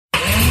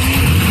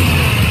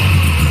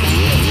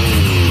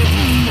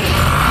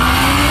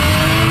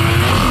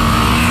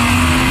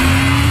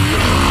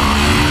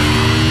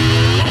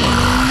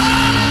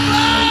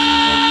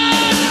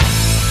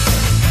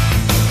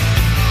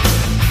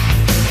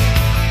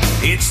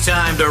It's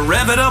time to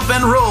rev it up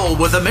and roll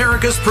with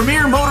America's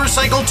premier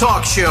motorcycle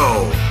talk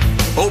show.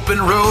 Open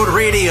Road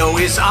Radio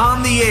is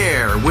on the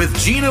air with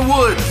Gina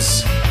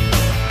Woods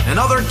and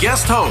other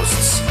guest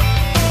hosts.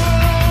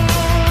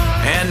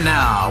 And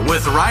now,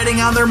 with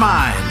riding on their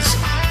minds,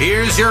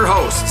 here's your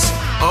hosts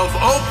of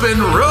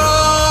Open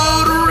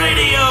Road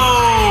Radio.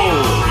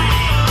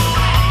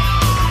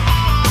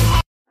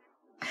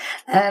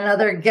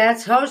 Another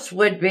guest host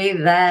would be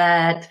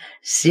that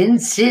Sin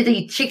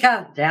City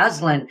Chica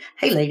Dazzlin.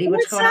 Hey, lady,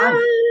 what's going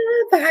on?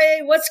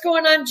 Hey, what's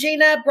going on,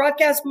 Gina?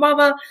 Broadcast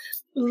Mama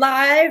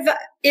live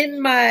in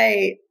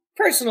my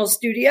personal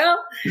studio.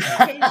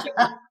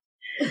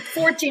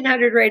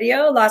 1400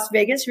 Radio, Las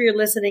Vegas. You're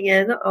listening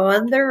in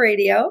on the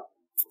radio.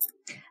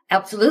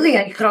 Absolutely.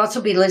 And you could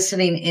also be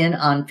listening in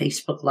on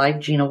Facebook Live,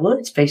 Gina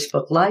Woods,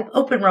 Facebook Live,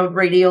 Open Road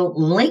Radio,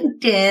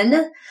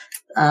 LinkedIn,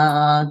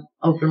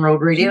 Open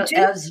Road Radio, YouTube,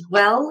 as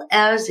well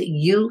as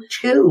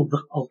YouTube,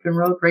 Open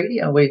Road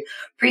Radio. We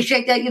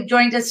appreciate that you've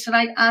joined us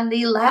tonight on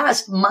the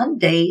last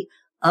Monday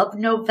of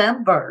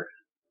November.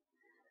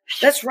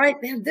 That's right,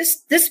 man.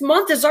 This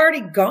month is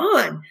already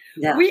gone.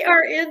 Yeah. We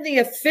are in the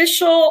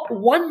official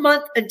 1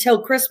 month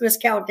until Christmas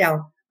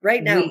countdown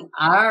right now. We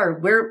are.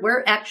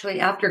 We're actually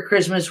after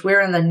Christmas.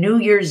 We're in the New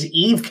Year's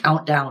Eve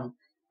countdown.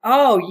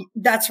 Oh,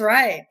 that's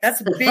right.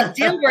 That's a big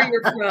deal where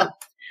you're from.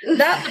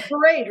 That's the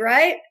parade,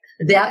 right?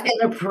 That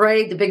and the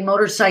parade, the big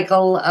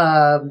motorcycle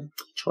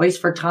Toys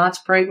for Tots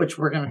parade, which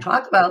we're going to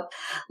talk about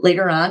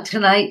later on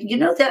tonight. You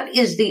know, that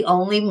is the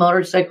only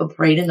motorcycle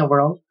parade in the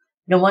world.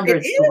 No wonder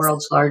it's the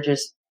world's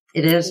largest.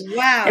 It is.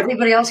 Wow.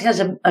 Everybody else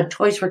has a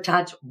Toys for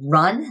Tots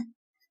run,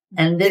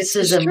 and this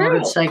is a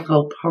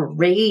motorcycle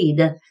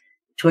parade,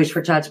 Toys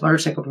for Tots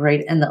motorcycle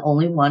parade, and the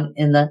only one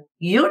in the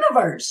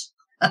universe.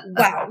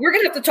 Wow. We're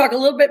going to have to talk a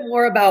little bit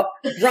more about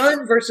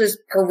run versus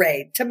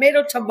parade.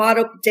 Tomato,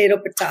 tomato, potato,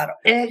 potato.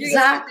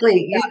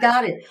 Exactly. You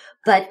got it.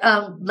 But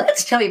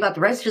let's tell you about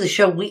the rest of the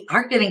show. We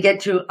are going to get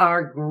to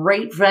our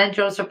great friend,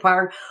 Joseph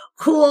Parr,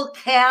 cool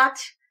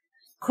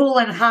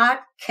and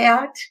hot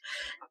cat.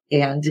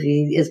 And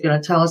he is going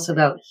to tell us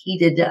about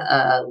heated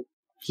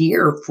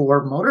gear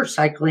for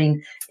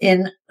motorcycling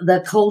in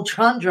the cold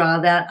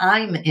tundra that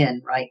I'm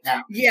in right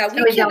now. Yeah,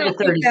 we cannot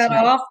put that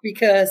off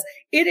because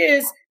it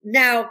is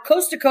now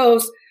coast to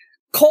coast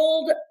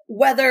cold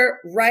weather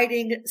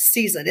riding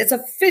season. It's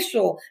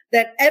official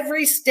that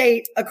every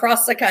state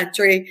across the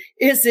country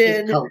is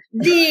in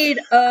need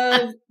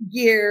of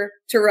gear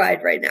to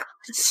ride right now.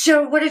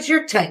 So what is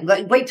your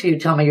wait till you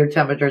tell me your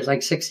temperature is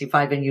like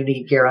 65 and you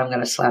need gear. I'm going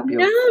to slap you.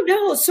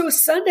 No. So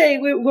Sunday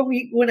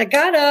when I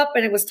got up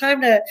and it was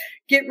time to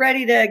get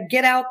ready to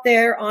get out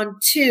there on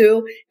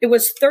 2, it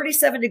was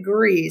 37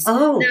 degrees.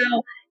 Oh.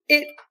 Now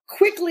it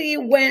quickly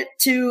went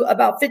to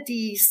about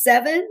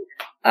 57,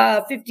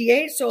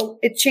 58. So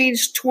it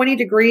changed 20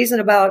 degrees in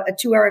about a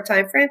 2-hour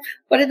time frame.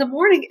 But in the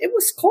morning, it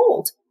was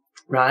cold.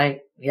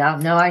 Right. Yeah.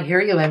 No, I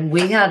hear you. And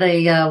we had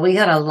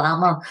a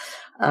llama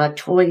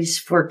Toys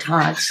for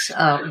Tots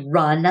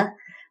run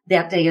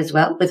that day as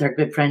well with our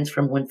good friends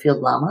from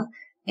Winfield Llama.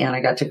 And I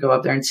got to go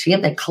up there and see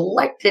them. They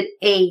collected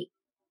a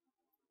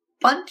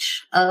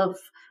bunch of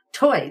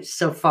toys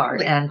so far,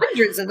 like and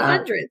hundreds and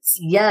hundreds.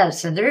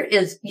 Yes. And there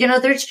is,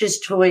 there's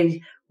just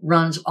toy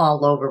runs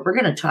all over. We're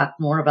going to talk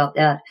more about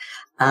that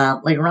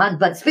later on.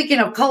 But speaking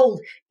of cold,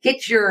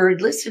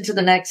 listen to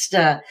the next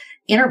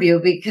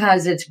interview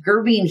because it's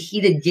Gerbing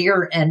Heated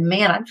Gear. And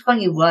man, I'm telling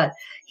you what,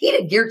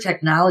 heated gear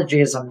technology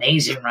is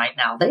amazing right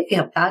now. They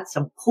have got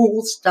some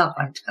cool stuff.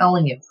 I'm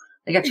telling you.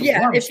 They got some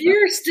warm if stuff.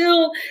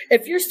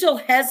 if you're still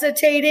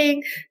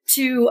hesitating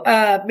to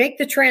make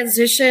the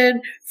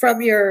transition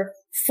from your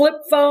flip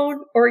phone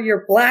or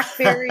your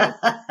BlackBerry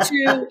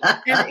to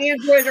an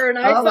Android or an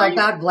iPhone. Oh my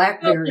God,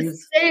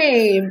 BlackBerries. The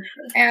same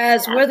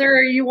as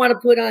whether you want to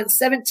put on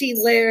 17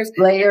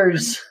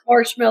 layers,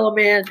 Marshmallow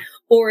Man,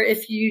 or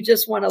if you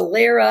just want to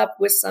layer up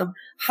with some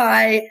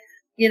highfalutin,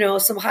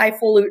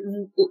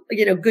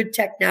 good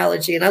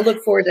technology. And I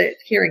look forward to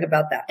hearing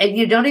about that. And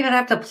you don't even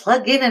have to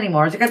plug in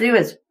anymore. All you got to do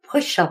is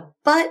push a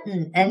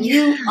button and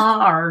you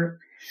are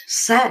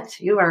set.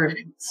 You are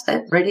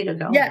set, ready to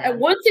go. Yeah, and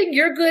one thing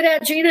you're good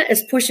at, Gina,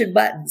 is pushing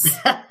buttons.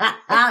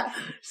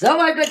 So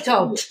I've been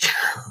told.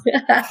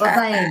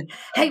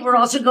 Hey, we're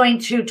also going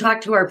to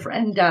talk to our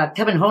friend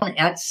Kevin Hone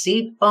at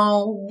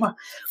Seafoam.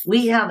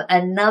 We have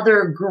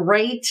another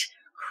great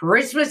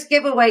Christmas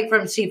giveaway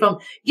from Seafoam.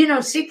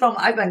 Seafoam,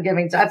 I've been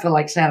giving, I feel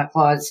like Santa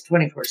Claus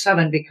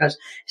 24/7 because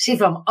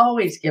Seafoam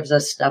always gives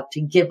us stuff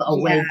to give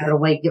away,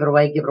 give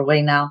it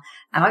away now.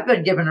 And I've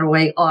been giving it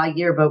away all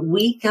year, but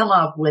we come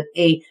up with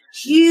a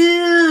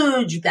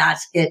huge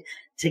basket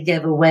to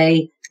give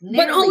away.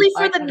 But only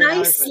for the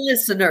nice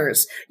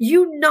listeners.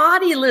 You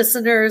naughty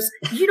listeners,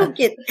 you don't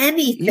get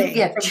anything you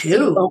get from two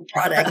Seafoam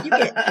product. You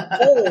get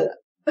whole.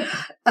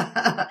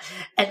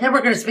 And then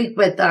we're going to speak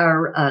with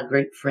our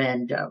great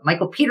friend,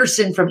 Michael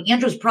Peterson from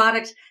Andrews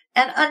Products,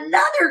 and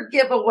another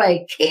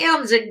giveaway,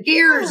 cams and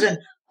gears and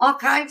all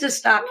kinds of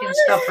stocking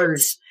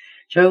stuffers.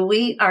 So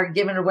we are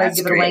giving it away,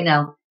 That's give it away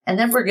now. And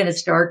then we're going to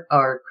start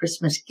our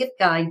Christmas gift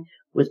guide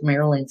with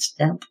Marilyn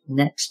Stemp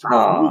next week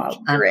Oh,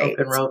 on great.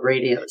 Open Road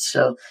Radio.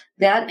 So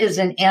that is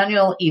an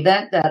annual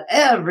event that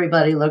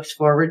everybody looks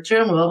forward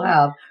to. And we'll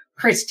have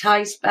Chris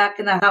Tice back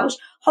in the house.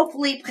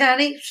 Hopefully,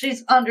 Penny,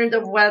 she's under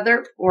the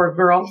weather. Poor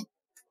girl.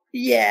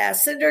 Yeah,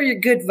 send her your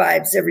good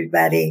vibes,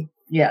 everybody.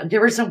 Yeah,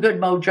 give her some good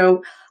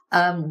mojo.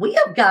 We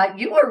have got,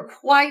 you are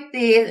quite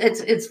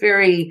it's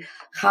very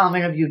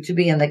common of you to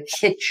be in the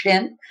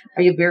kitchen.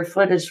 Are you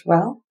barefoot as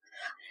well?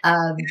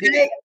 I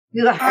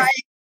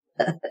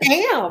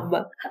am.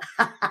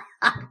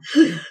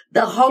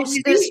 The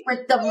hostess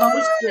with the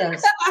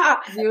mostest.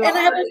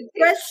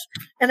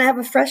 And I have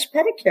a fresh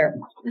pedicure.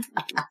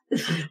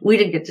 We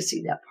didn't get to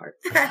see that part.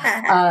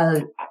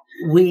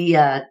 We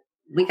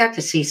got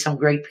to see some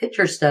great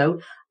pictures though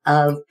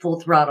of Full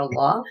Throttle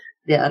Law.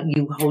 Yeah,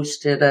 you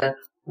hosted a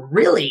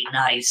really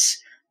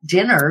nice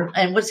dinner,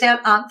 and was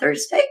that on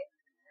Thursday?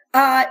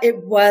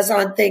 It was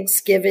on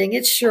Thanksgiving.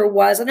 It sure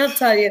was. And I'll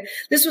tell you,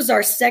 this was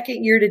our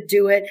second year to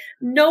do it.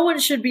 No one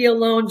should be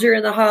alone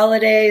during the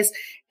holidays.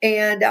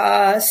 And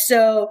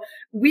so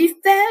we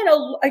fed,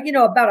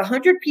 about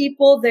 100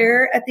 people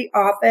there at the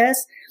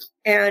office.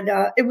 And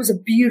it was a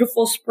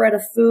beautiful spread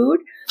of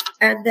food.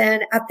 And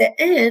then at the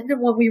end,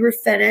 when we were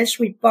finished,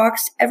 we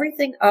boxed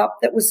everything up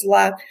that was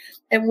left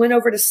and went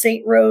over to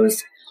St.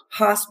 Rose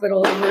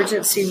Hospital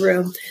emergency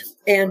room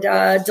and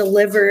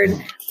delivered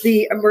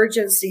the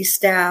emergency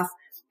staff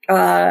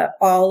a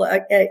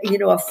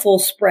full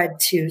spread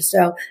too.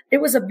 So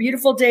it was a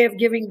beautiful day of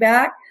giving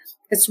back.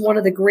 It's one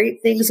of the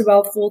great things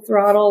about Full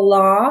Throttle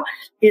Law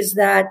is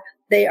that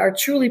they are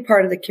truly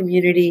part of the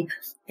community,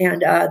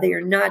 and they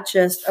are not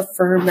just a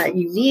firm that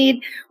you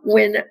need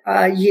when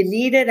you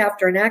need it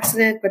after an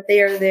accident, but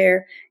they are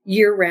there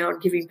year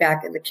round giving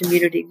back in the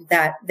community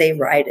that they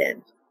ride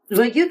in.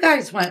 Well, you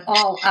guys went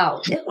all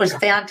out. It was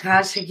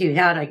fantastic. You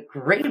had a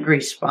great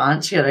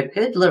response. You had a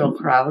good little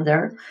crowd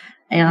there.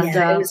 And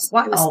wow, nice.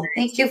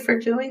 Thank you for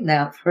doing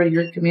that for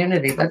your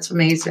community. That's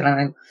amazing.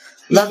 I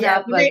love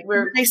that. But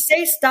when they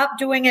say stop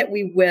doing it,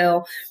 we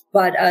will.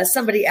 But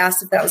somebody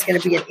asked if that was going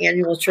to be an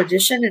annual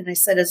tradition. And I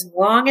said, as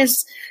long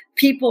as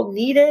people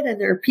need it and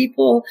there are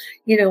people,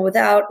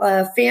 without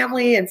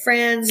family and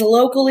friends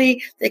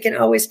locally, they can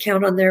always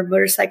count on their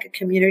motorcycle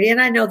community.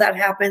 And I know that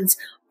happens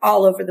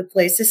all over the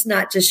place. It's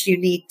not just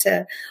unique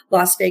to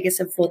Las Vegas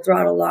and Full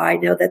Throttle Law. I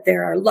know that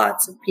there are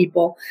lots of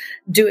people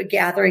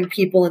gathering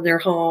people in their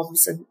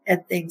homes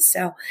and things.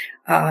 So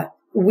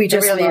we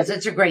just it really is.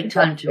 It's a great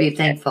time to be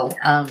thankful.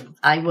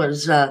 I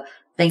was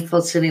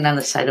thankful sitting on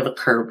the side of a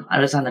curb. I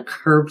was on the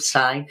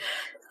curbside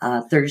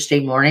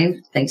Thursday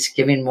morning,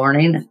 Thanksgiving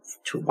morning,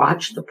 to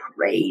watch the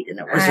parade, and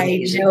it was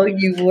amazing. I know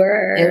you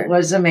were. It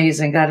was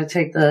amazing. Got to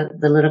take the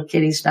little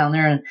kiddies down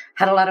there and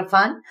had a lot of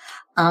fun.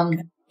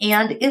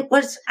 And it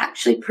was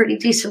actually pretty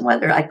decent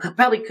weather. I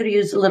probably could have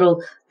used a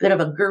little bit of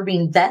a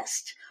Gerbing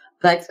vest.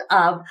 But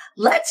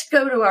let's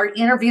go to our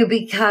interview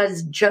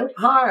because Joe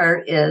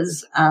Parr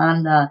is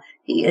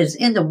he is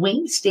in the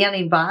wing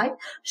standing by.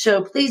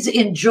 So please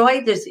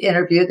enjoy this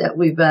interview that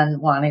we've been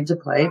wanting to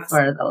play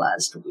for the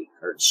last week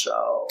or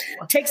so.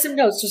 Take some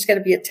notes. There's going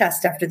to be a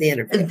test after the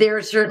interview.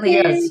 There certainly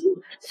is.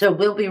 So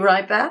we'll be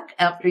right back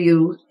after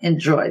you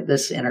enjoy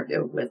this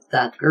interview with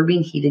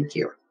Gerbing Heated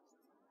Gear.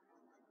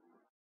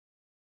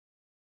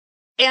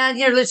 And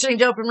you're listening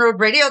to Open Road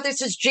Radio. This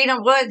is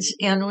Gina Woods,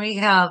 and we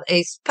have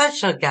a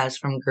special guest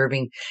from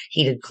Gerbing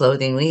Heated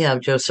Clothing. We have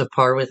Joseph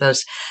Parr with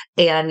us.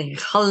 And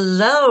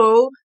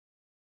hello.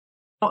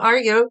 How are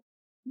you?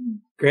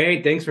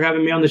 Great. Thanks for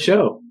having me on the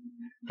show.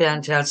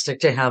 Fantastic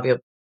to have you.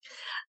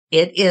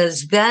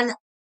 It's been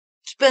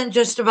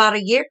just about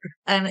a year,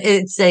 and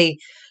it's a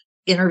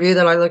interview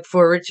that I look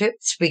forward to,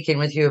 speaking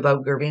with you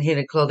about Gerbing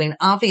Heated Clothing.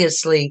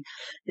 Obviously,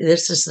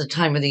 this is the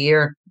time of the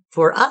year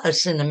for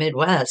us in the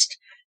Midwest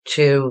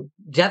to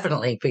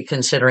definitely be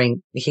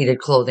considering heated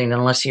clothing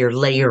unless you're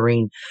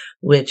layering,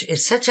 which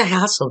is such a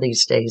hassle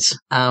these days.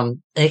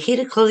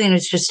 Heated clothing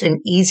is just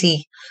an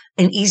easy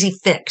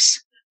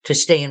fix to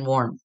staying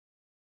warm.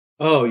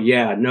 Oh,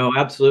 yeah. No,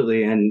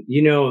 absolutely. And,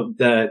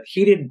 the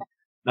heated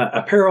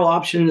apparel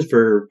options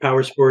for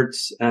power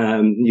sports,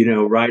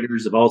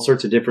 riders of all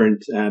sorts of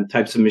different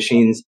types of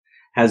machines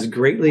has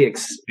greatly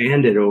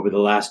expanded over the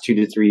last 2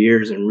 to 3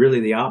 years. And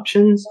really the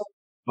options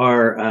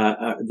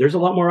are there's a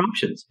lot more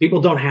options.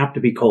 People don't have to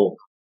be cold.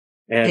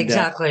 And,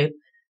 exactly.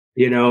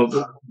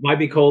 Why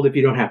be cold if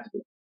you don't have to be?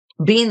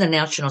 Being the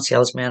national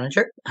sales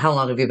manager, how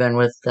long have you been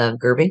with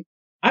Gerbing?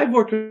 I've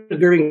worked with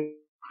Gerbing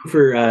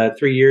for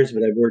 3 years,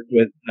 but I've worked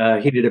with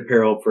heated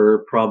apparel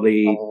for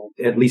probably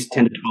at least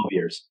 10 to 12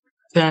 years.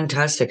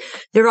 Fantastic.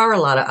 There are a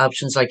lot of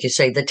options, like you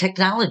say. The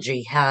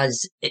technology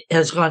has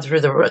gone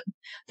through the roof.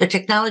 The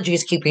technology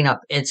is keeping up.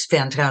 It's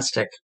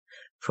fantastic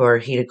for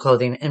heated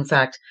clothing. In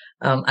fact,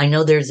 I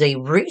know there's a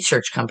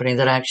research company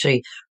that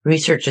actually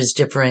researches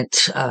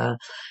different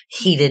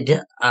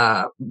heated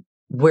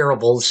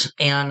wearables,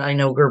 and I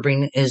know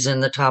Gerbing is in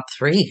the top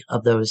 3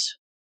 of those,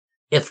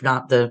 if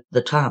not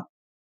the top.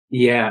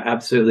 Yeah,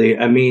 absolutely.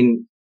 I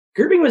mean,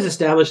 Gerbing was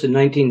established in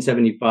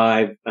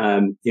 1975.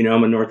 I'm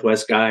a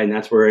Northwest guy, and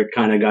that's where it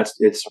kind of got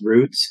its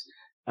roots,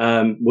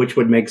 which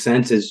would make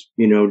sense as,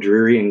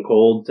 dreary and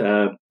cold,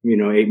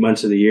 8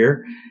 months of the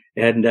year.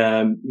 And,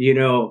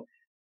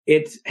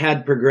 it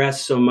had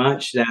progressed so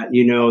much that,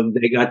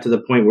 they got to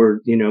the point where,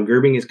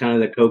 Gerbing is kind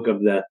of the Coke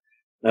of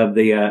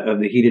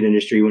the heated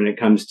industry when it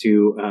comes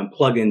to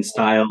plug-in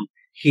style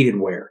heated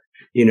wear.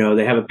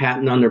 They have a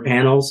patent on their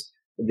panels.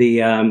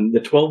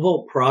 The 12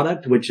 volt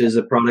product, which is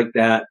a product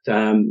that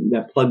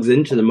plugs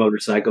into the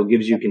motorcycle,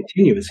 gives you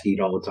continuous heat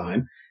all the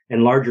time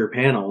and larger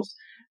panels.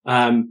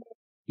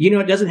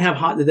 It doesn't have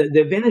hot.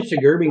 The advantage to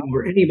Gerbing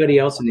over anybody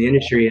else in the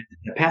industry is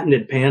the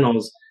patented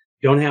panels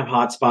don't have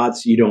hot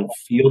spots. You don't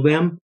feel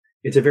them.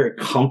 It's a very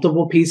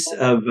comfortable piece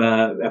of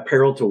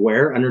apparel to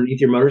wear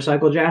underneath your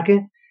motorcycle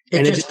jacket.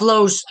 It just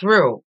flows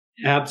through.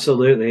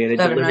 Absolutely. And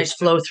it's got a nice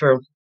flow through.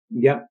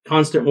 Yep.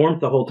 Constant warmth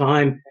the whole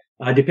time,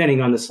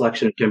 depending on the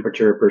selection of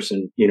temperature a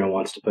person,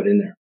 wants to put in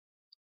there.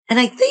 And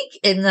I think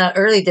in the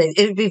early days,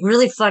 it would be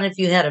really fun if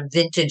you had a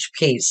vintage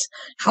piece.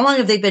 How long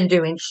have they been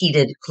doing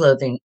heated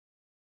clothing?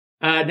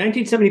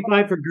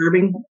 1975 for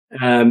Gerbing,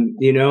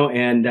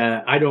 and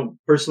I don't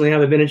personally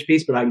have a vintage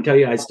piece, but I can tell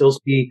you I still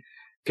see,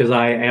 because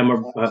I am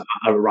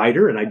a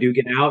rider and I do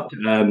get out.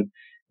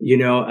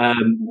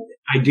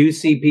 I do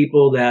see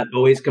people that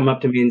always come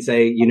up to me and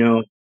say,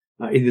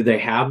 either they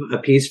have a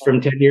piece from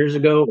 10 years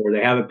ago or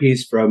they have a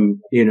piece from,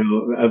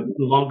 a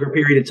longer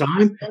period of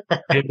time.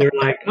 And they're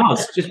like, oh,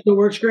 it just still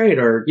works great.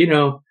 Or,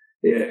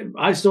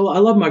 I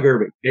love my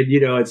Gerbing.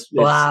 And, it's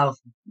wow,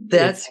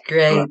 that's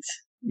great.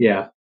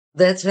 Yeah.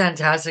 That's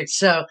fantastic.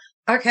 So,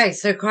 okay.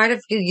 So quite a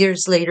few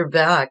years later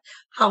back,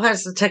 how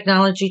has the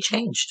technology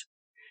changed?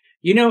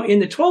 In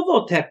the 12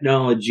 volt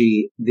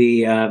technology,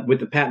 with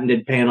the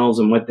patented panels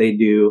and what they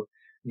do,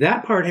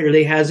 that part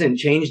really hasn't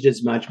changed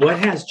as much. What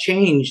has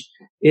changed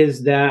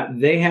is that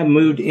they have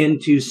moved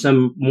into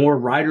some more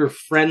rider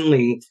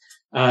friendly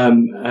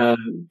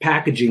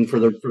packaging for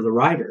the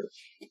rider.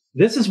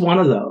 This is one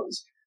of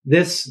those.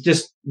 This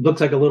just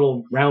looks like a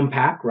little round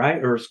pack,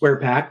 right? Or a square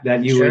pack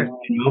that you sure.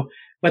 would,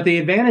 But the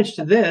advantage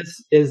to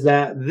this is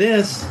that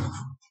this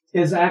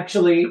is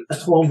actually a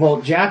 12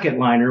 volt jacket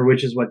liner,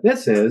 which is what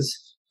this is.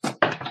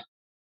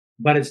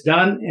 But it's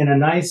done in a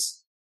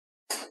nice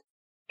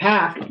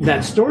pack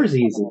that stores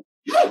easy.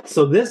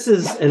 So this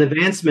is an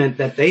advancement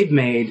that they've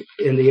made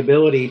in the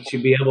ability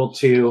to be able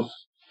to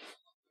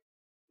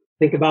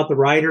think about the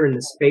rider in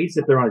the space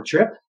if they're on a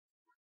trip.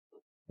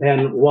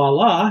 And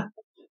voila,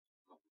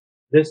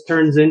 this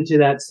turns into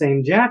that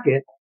same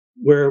jacket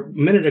where a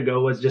minute ago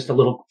was just a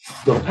little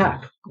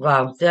pack.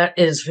 Wow, that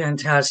is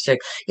fantastic.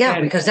 Yeah,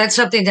 because that's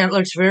something that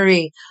looks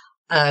very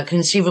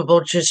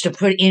conceivable just to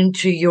put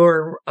into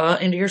your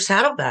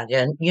saddlebag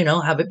and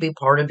have it be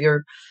part of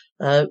your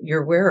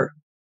wear.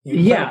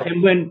 Yeah,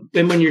 and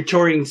when you're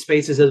touring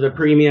spaces as a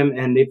premium,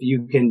 and if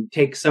you can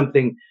take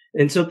something,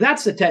 and so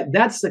that's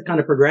the kind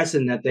of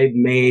progression that they've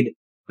made.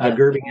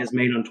 Gerbing has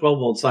made on 12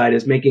 volt side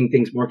is making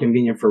things more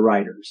convenient for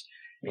riders.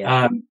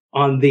 Yeah.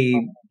 On the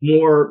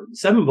more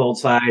 7 volt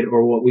side,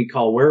 or what we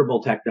call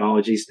wearable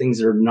technologies, things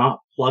that are not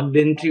plugged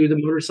into the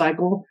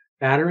motorcycle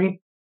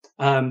battery.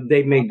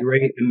 They've made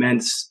great,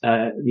 immense,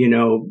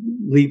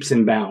 leaps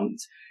and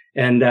bounds.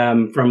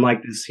 And from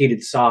like this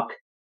heated sock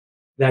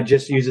that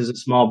just uses a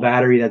small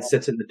battery that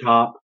sits at the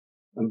top,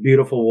 a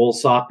beautiful wool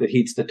sock that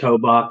heats the toe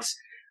box.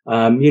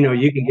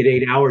 You can get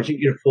 8 hours, you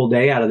get a full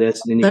day out of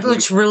this. And that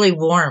looks really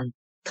warm.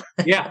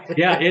 Yeah,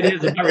 it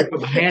is. I probably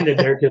put my hand in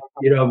there because,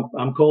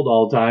 I'm cold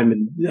all the time.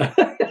 And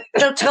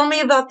So tell me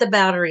about the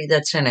battery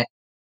that's in it.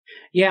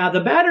 Yeah,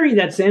 the battery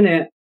that's in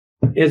it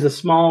is a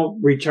small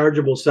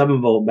rechargeable 7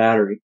 volt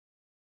battery.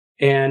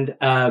 And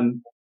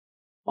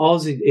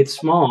it's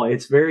small.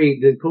 It's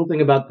the cool thing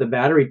about the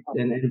battery,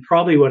 and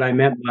probably what I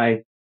meant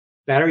by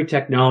battery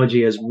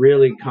technology has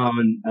really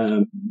come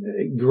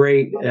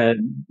great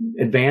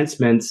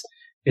advancements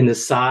in the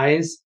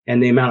size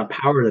and the amount of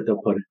power that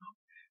they'll put in.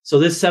 So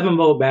this 7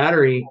 volt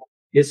battery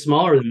is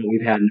smaller than what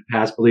we've had in the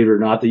past, believe it or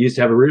not. They used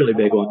to have a really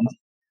big one,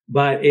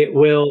 but it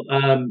will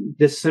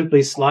just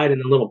simply slide in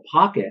a little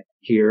pocket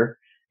here.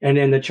 And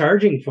then the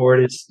charging for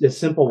it is this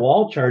simple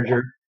wall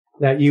charger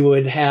that you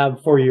would have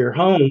for your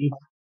home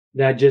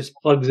that just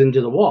plugs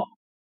into the wall.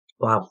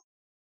 Wow.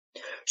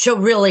 So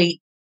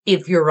really,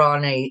 if you're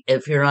on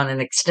an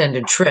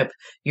extended trip,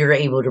 you're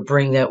able to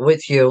bring that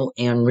with you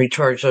and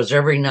recharge those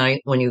every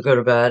night when you go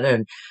to bed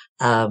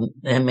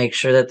and make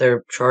sure that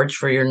they're charged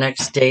for your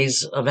next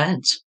day's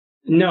events.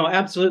 No,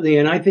 absolutely.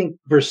 And I think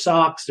for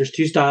socks, there's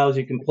two styles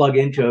you can plug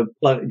into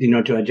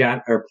to a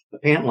jacket or a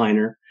pant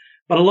liner.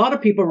 But a lot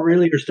of people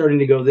really are starting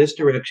to go this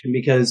direction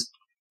because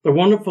the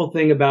wonderful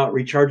thing about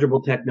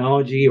rechargeable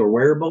technology or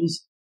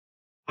wearables,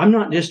 I'm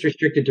not just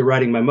restricted to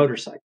riding my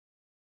motorcycle.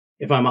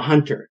 If I'm a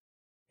hunter,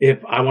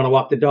 if I want to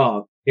walk the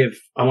dog,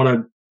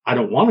 I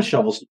don't want to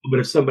shovel snow, but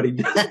if somebody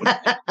does.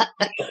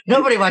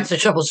 Nobody wants to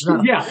shovel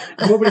snow. Yeah,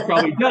 nobody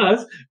probably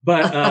does,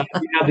 but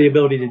you have the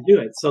ability to do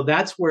it. So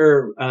that's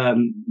where,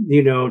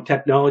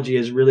 technology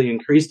has really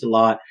increased a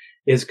lot.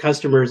 is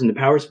customers in the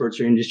power sports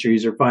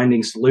industries are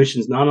finding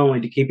solutions not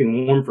only to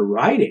keeping warm for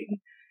riding,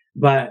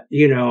 but,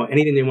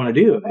 anything they want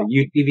to do,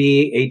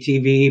 UTV,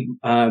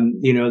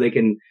 ATV, they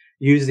can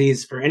use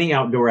these for any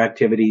outdoor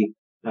activity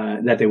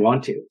that they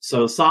want to.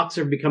 So socks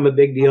have become a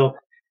big deal.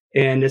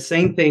 And the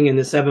same thing in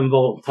the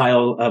 7-volt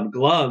style of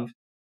glove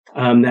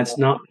that's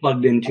not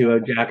plugged into a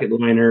jacket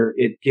liner.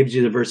 It gives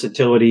you the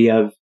versatility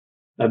of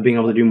being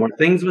able to do more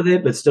things with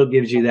it, but still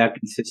gives you that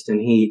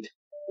consistent heat,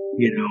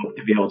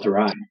 to be able to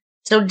ride.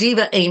 So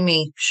Diva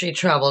Amy, she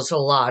travels a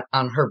lot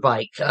on her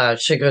bike.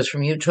 She goes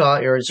from Utah,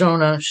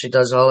 Arizona. She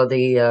does all of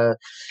the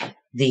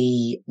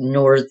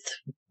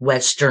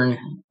northwestern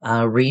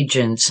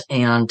regions,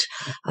 and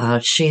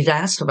she'd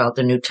asked about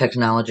the new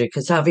technology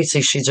because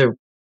obviously she's a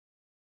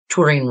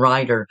touring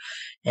rider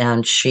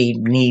and she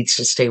needs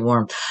to stay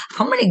warm.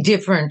 How many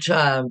different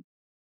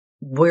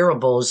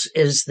wearables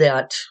is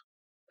that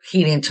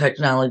heating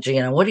technology,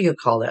 and what do you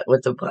call that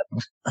with the button?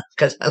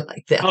 Because I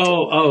like that.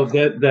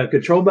 The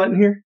control button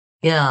here.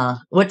 Yeah.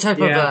 What type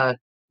of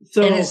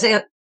and is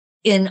that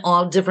in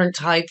all different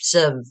types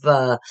of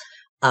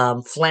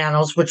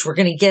flannels, which we're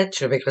going to get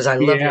to because I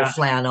love your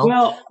flannel.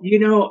 Well,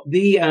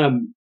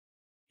 the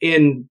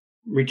in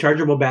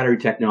rechargeable battery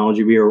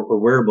technology or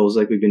wearables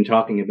like we've been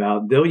talking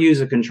about, they'll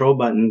use a control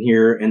button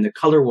here and the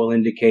color will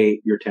indicate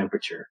your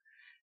temperature.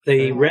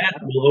 The red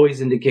will always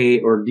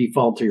indicate or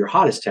default to your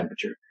hottest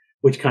temperature,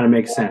 which kind of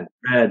makes sense.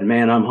 Red,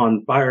 man, I'm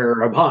on fire,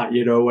 or I'm hot,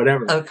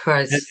 whatever. Of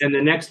course. And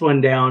the next one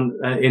down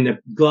in the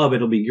glove,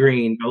 it'll be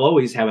green. They'll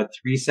always have a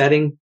 3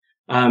 setting.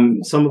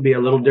 Some will be a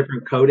little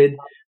different coded,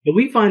 but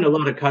we find a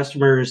lot of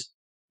customers,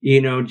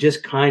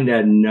 just kind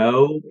of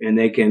know, and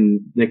they can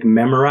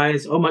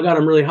memorize. Oh my God,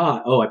 I'm really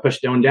hot. Oh, I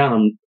pushed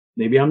down.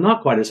 Maybe I'm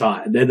not quite as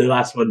hot. Then the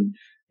last one,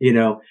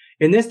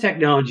 in this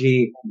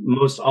technology,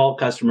 most all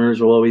customers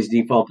will always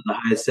default to the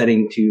highest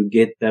setting to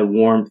get the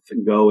warmth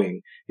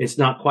going. It's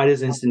not quite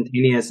as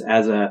instantaneous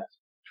as a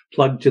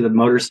plug to the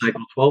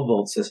motorcycle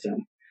 12-volt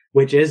system,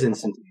 which is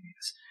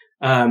instantaneous.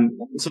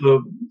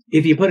 So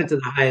if you put it to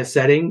the highest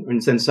setting,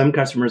 and since some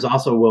customers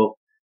also will,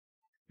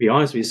 be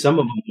honest with you, some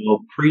of them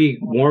will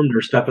pre-warm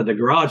their stuff at the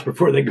garage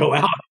before they go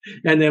out.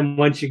 And then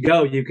once you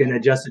go, you can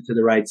adjust it to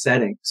the right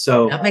setting.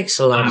 So that makes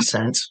a lot of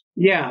sense.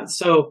 Yeah.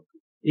 So,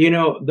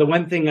 the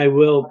one thing I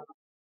will.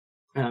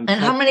 And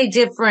how many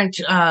different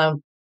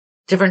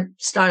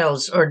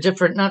styles or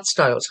not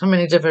styles? How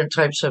many different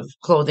types of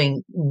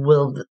clothing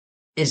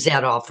is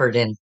that offered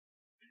in?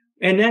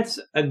 And that's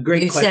a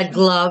great question. You said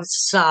gloves,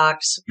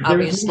 socks,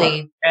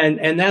 obviously.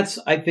 And that's,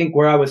 I think,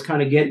 where I was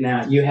kind of getting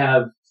at. You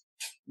have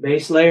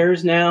base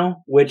layers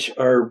now, which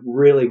are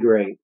really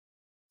great.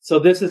 So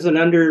this is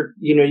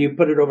you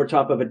put it over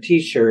top of a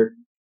t-shirt,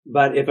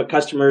 but if a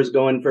customer is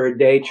going for a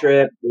day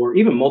trip or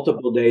even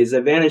multiple days, the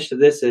advantage to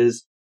this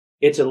is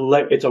it's a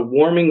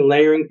warming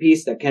layering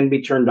piece that can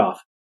be turned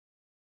off,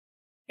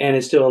 and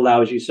it still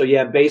allows you. So you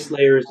have base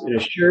layers in a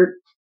shirt,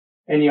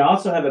 and you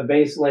also have a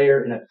base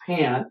layer in a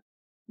pant,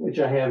 which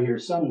I have here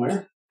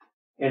somewhere,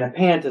 and a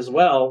pant as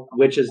well,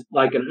 which is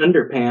like an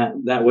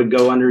underpant that would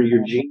go under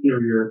your jean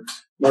or your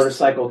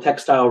motorcycle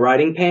textile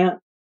riding pant.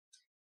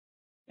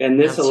 And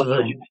this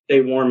allows you to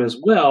stay warm as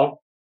well,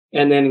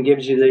 and then it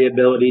gives you the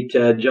ability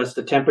to adjust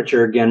the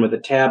temperature again with a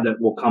tab that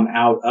will come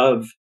out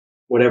of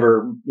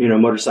whatever,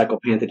 motorcycle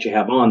pant that you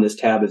have on. This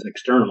tab is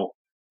external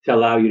to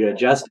allow you to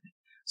adjust it.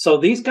 So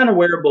these kind of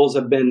wearables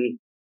have been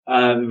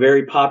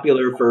very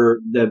popular for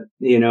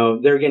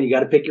there again, you got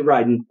to pick your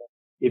riding.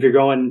 If you're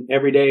going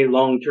everyday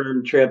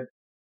long-term trip,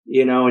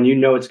 and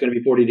it's going to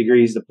be 40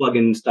 degrees, the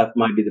plug-in stuff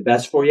might be the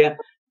best for you.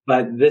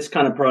 But this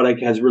kind of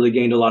product has really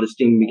gained a lot of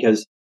steam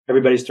because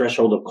everybody's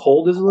threshold of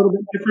cold is a little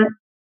bit different.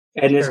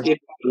 And this gives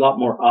you a lot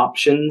more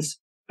options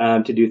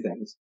to do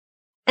things.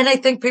 And I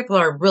think people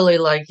are really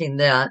liking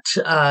that.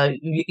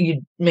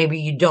 Maybe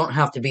you don't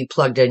have to be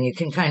plugged in. You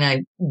can kind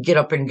of get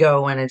up and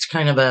go, and it's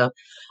kind of a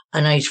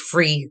nice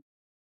free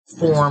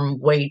form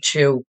way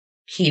to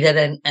heat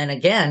it. And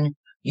again,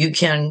 you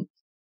can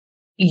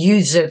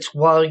use it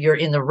while you're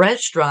in the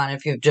restaurant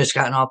if you've just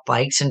gotten off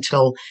bikes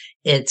until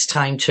it's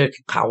time to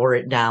power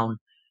it down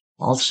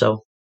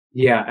also.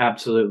 Yeah,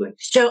 absolutely.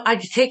 So I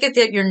take it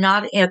that you're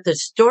not at the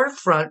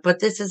storefront,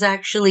 but this is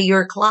actually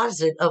your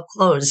closet of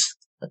clothes.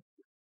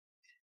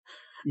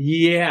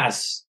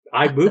 Yes,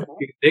 I moved a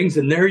few things,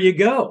 and there you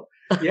go.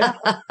 Yeah,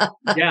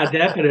 yeah,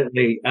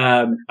 definitely.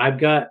 I've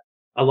got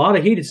a lot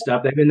of heated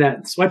stuff. Even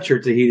that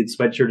sweatshirt's a heated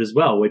sweatshirt as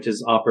well, which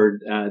is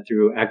offered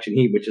through Action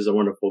Heat, which is a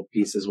wonderful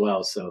piece as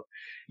well. So,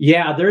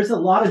 yeah, there's a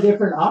lot of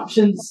different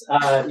options.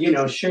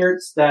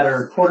 Shirts that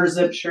are quarter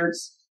zip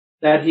shirts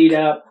that heat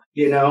up.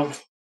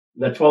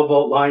 The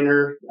 12-volt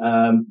liner.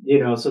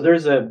 So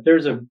there's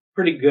a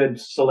pretty good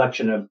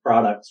selection of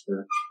products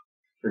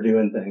for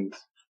doing things.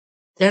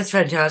 That's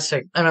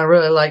fantastic. And I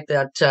really like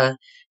that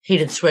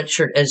heated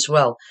sweatshirt as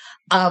well.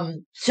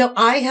 So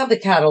I have the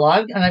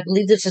catalog, and I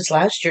believe this is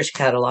last year's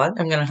catalog.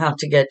 I'm going to have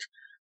to get...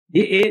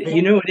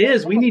 It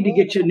is. We need to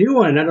get you a new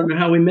one. I don't know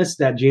how we missed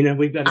that, Gina.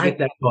 We've got to get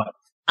that one.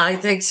 I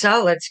think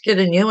so. Let's get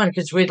a new one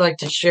because we'd like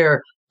to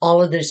share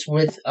all of this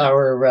with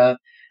our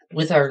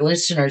with our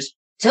listeners.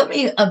 Tell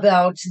me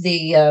about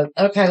the,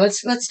 okay,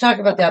 let's talk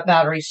about that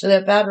battery. So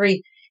that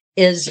battery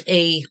is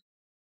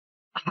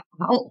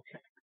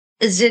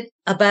is it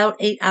about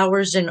 8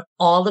 hours in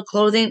all the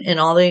clothing and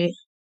all the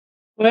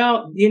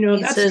Well,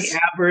 that's the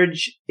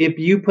average. If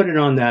you put it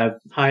on the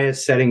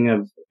highest setting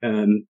of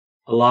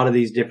a lot of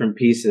these different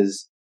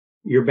pieces,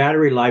 your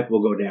battery life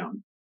will go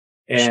down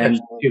and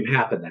to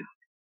half of that.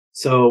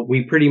 So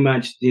we pretty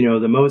much,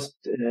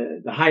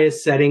 the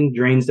highest setting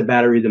drains the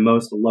battery the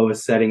most, the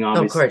lowest setting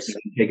obviously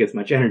doesn't take as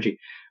much energy.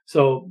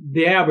 So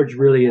the average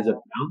really is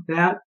about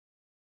that.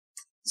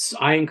 So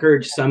I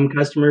encourage some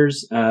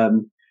customers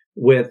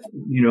with,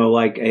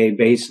 like a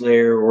base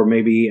layer or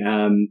maybe,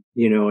 a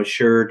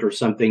shirt or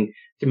something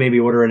to maybe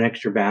order an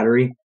extra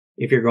battery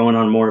if you're going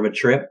on more of a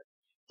trip.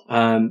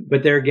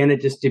 But there again,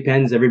 it just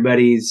depends.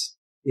 Everybody's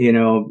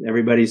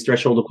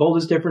threshold of cold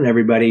is different.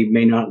 Everybody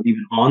may not leave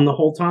it on the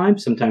whole time.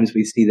 Sometimes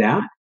we see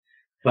that,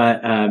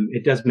 but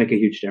it does make a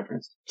huge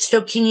difference.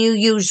 So can you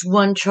use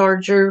one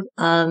charger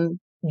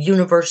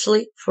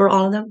universally for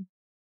all of them?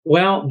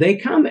 Well, they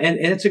come, and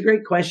it's a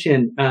great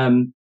question.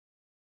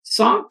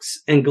 Socks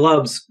and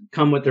gloves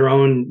come with their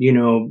own,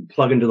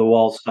 plug into the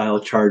wall style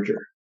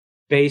charger.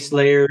 Base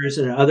layers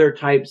and other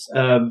types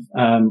of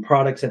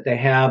products that they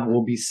have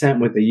will be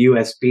sent with a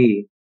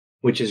USB,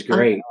 which is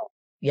great.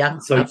 Yeah,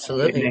 so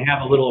absolutely. They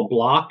have a little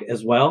block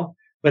as well,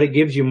 but it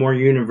gives you more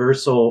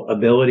universal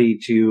ability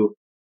to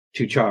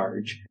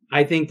charge.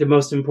 I think the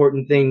most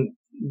important thing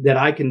that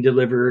I can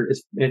deliver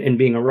is, and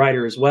being a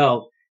writer as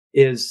well,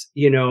 is,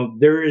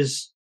 there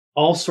is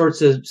all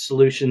sorts of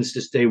solutions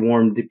to stay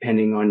warm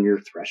depending on your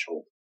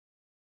threshold.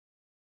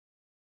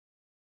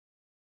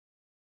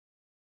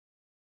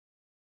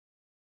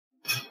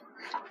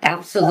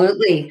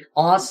 Absolutely.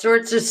 All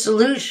sorts of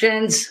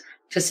solutions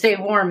to stay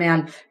warm,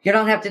 man. You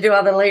don't have to do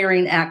all the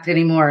layering act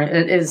anymore.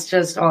 It is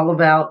just all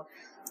about,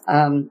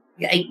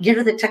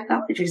 the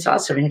technology is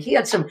awesome. And he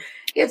had some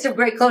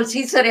great clothes.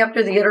 He said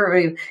after the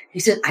interview, he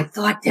said, I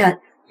thought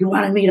that you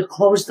wanted me to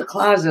close the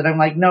closet. I'm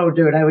like, no,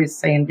 dude. I was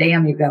saying,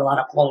 damn, you've got a lot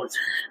of clothes.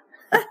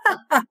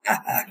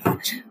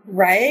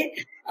 Right?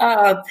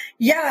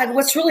 Yeah. And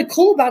what's really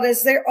cool about it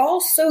is they're all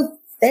so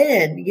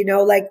thin,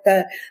 like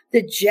the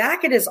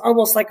jacket is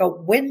almost like a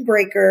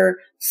windbreaker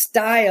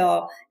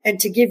style. And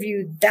to give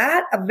you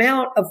that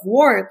amount of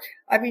warmth,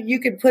 I mean, you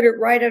can put it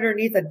right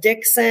underneath a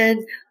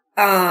Dixon.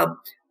 And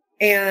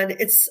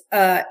it's,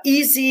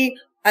 easy.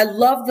 I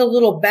love the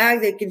little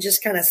bag that you can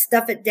just kind of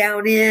stuff it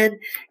down in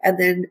and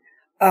then,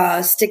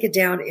 stick it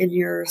down in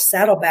your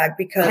saddlebag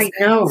because I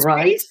know,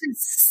 right? Space is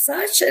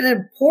such an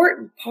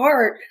important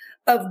part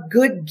of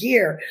good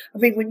gear. I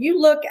mean, when you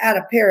look at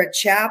a pair of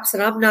chaps,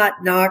 and I'm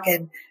not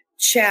knocking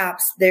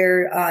chaps,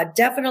 they're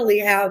definitely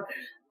have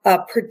a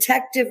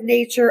protective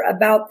nature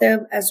about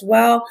them as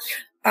well.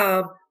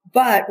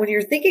 But when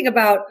you're thinking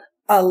about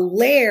a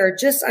layer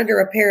just under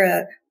a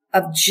pair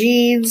of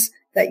jeans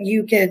that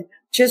you can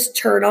just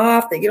turn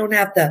off, that you don't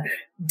have to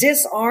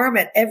disarm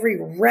at every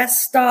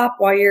rest stop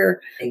while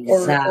you're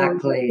or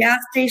gas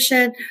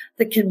station,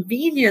 the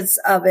convenience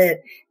of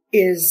it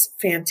is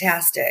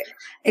fantastic.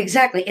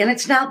 Exactly. And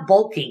it's not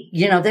bulky.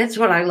 That's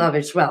what I love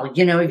as well.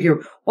 If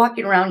you're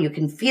walking around, you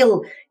can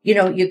feel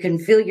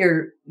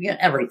your,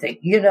 everything,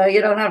 you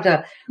don't have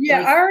to.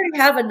 Yeah. I already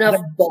have enough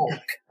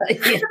bulk. I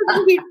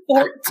need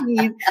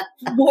 14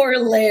 more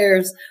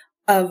layers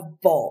of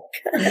bulk.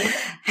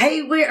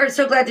 Hey, we are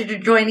so glad that you're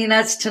joining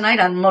us tonight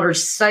on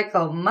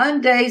Motorcycle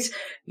Mondays.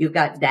 You've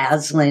got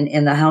Dazzlin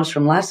in the house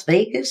from Las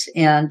Vegas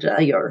and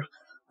your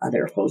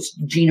other host,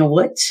 Gina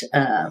Woods,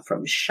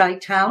 from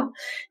Chi-Town.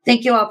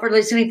 Thank you all for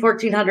listening,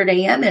 1400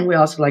 AM. And we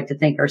also like to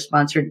thank our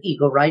sponsor,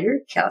 Eagle Rider,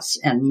 Cass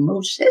and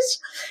Moses,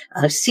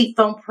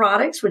 Seafoam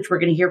Products, which we're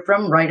going to hear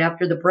from right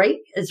after the break,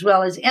 as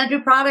well as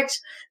Andrew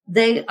Products.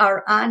 They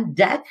are on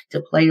deck to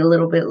play a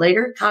little bit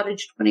later.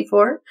 Cottage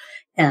 24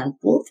 and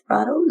Full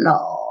Throttle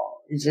Law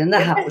is in the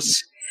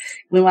house.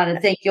 We want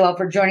to thank you all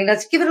for joining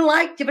us. Give it a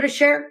like, give it a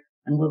share,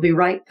 and we'll be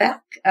right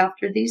back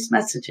after these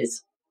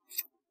messages.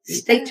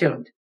 Stay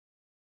tuned.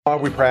 Law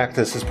we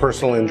practice is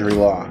personal injury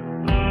law.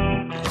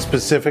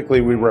 Specifically,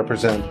 we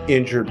represent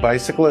injured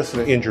bicyclists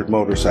and injured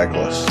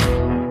motorcyclists.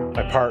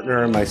 My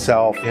partner and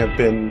myself have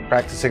been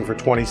practicing for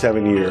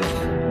 27 years.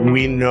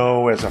 We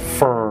know as a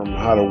firm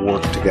how to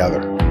work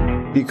together.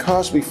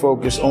 Because we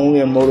focus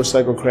only on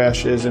motorcycle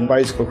crashes and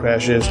bicycle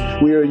crashes,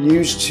 we are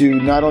used to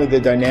not only the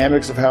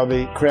dynamics of how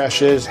the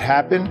crashes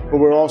happen, but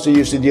we're also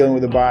used to dealing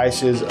with the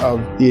biases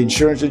of the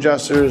insurance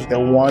adjusters that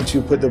want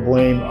to put the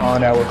blame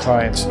on our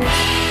clients.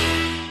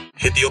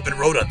 Hit the open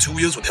road on two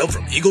wheels with help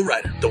from Eagle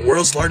Rider, the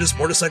world's largest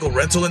motorcycle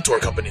rental and tour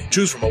company.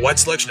 Choose from a wide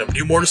selection of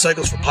new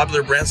motorcycles from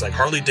popular brands like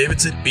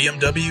Harley-Davidson,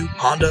 BMW,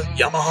 Honda,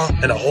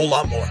 Yamaha, and a whole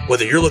lot more.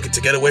 Whether you're looking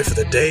to get away for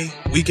the day,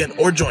 weekend,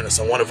 or join us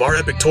on one of our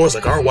epic tours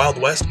like our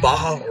Wild West,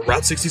 Baja, or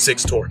Route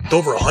 66 tour. With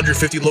over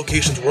 150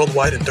 locations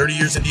worldwide and 30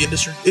 years in the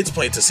industry, it's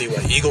plain to see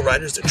why Eagle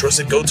Rider is the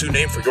trusted go-to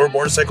name for your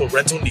motorcycle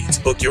rental needs.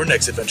 Book your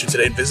next adventure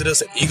today and visit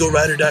us at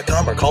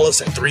EagleRider.com or call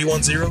us at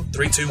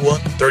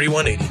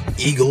 310-321-3180.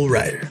 Eagle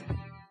Rider.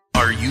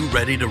 Are you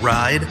ready to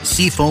ride?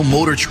 Seafoam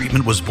Motor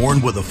Treatment was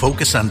born with a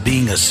focus on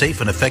being a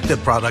safe and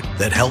effective product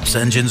that helps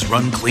engines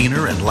run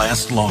cleaner and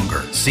last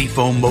longer.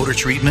 Seafoam Motor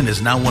Treatment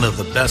is now one of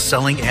the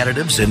best-selling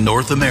additives in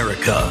North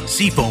America.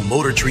 Seafoam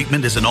Motor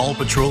Treatment is an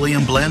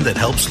all-petroleum blend that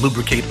helps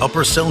lubricate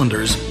upper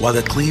cylinders while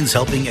it cleans,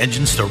 helping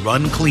engines to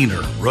run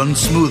cleaner, run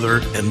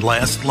smoother, and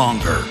last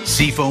longer.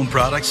 Seafoam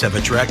products have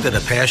attracted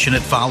a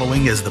passionate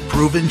following as the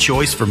proven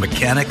choice for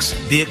mechanics,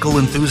 vehicle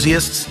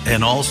enthusiasts,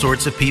 and all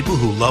sorts of people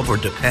who love or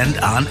depend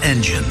on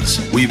engines.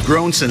 We've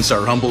grown since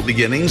our humble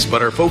beginnings,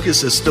 but our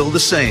focus is still the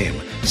same.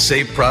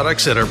 Safe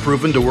products that are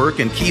proven to work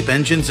and keep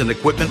engines and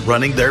equipment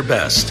running their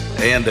best.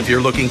 And if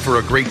you're looking for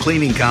a great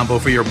cleaning combo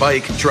for your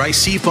bike, try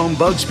Seafoam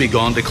Bugs Be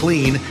Gone to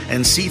clean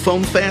and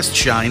Seafoam Fast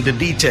Shine to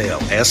detail.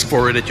 Ask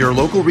for it at your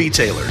local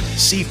retailer.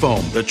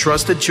 Seafoam, the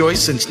trusted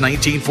choice since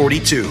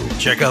 1942.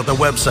 Check out the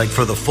website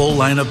for the full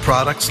line of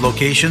products,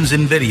 locations,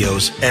 and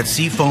videos at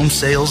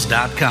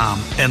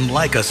seafoamsales.com and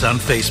like us on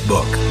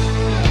Facebook.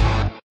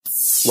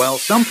 While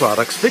some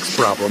products fix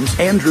problems,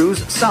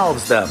 Andrews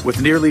solves them.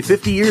 With nearly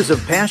 50 years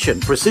of passion,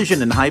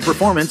 precision, and high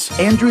performance,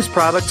 Andrews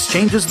Products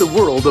changes the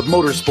world of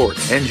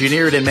motorsports.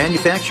 Engineered and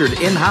manufactured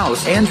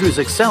in-house, Andrews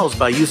excels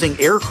by using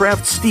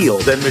aircraft steel,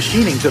 then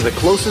machining to the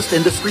closest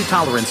industry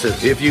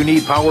tolerances. If you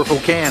need powerful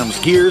cams,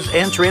 gears,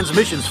 and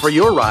transmissions for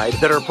your ride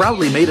that are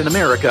proudly made in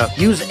America,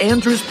 use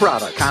Andrews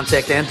Products.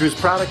 Contact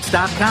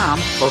AndrewsProducts.com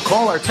or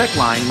call our tech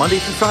line Monday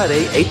through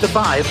Friday, 8 to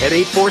 5 at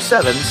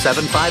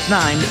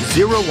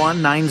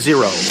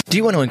 847-759-0190. Do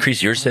you want to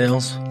increase your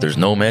sales? There's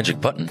no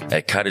magic button.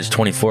 At Cottage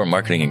 24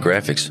 Marketing and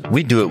Graphics,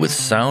 we do it with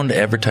sound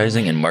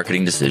advertising and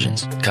marketing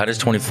decisions. Cottage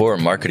 24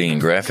 Marketing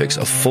and Graphics,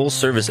 a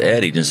full-service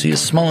ad agency, is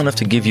small enough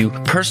to give you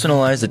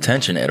personalized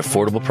attention at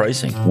affordable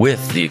pricing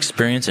with the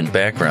experience and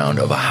background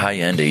of a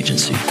high-end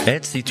agency.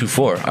 At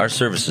C24, our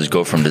services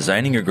go from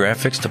designing your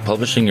graphics to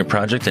publishing your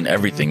project and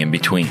everything in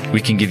between.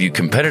 We can give you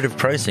competitive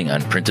pricing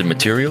on printed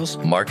materials,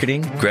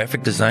 marketing,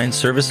 graphic design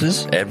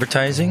services,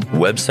 advertising,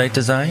 website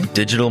design,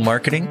 digital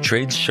marketing,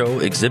 trade show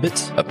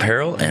exhibits,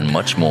 apparel, and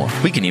much more.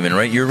 We can even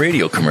write your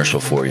radio commercial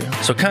for you.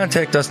 So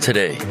contact us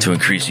today to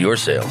increase your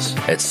sales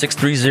at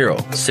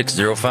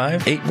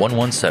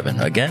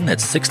 630-605-8117. Again,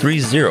 that's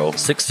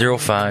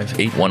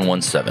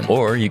 630-605-8117.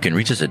 Or you can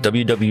reach us at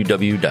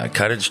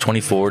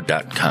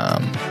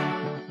www.cottage24.com.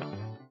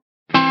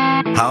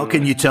 How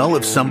can you tell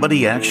if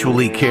somebody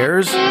actually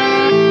cares?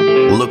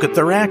 Look at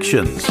their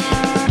actions.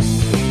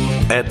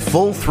 At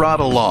Full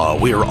Throttle Law,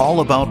 we are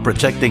all about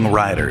protecting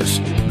riders.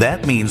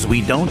 That means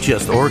we don't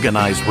just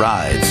organize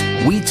rides,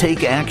 we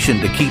take action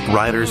to keep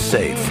riders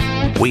safe.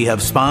 We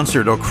have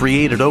sponsored or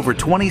created over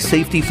 20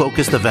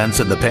 safety-focused events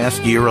in the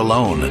past year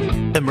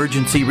alone.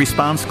 Emergency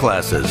response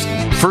classes,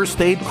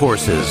 first aid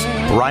courses,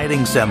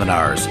 riding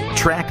seminars,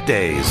 track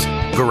days,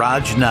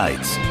 garage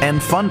nights, and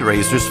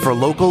fundraisers for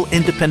local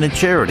independent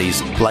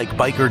charities like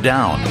Biker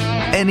Down.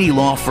 Any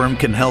law firm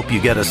can help you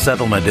get a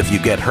settlement if you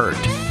get hurt.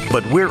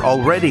 But we're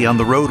already on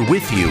the road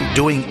with you,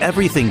 doing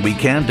everything we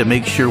can to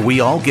make sure we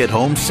all get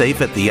home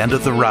safe at the end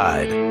of the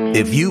ride.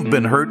 If you've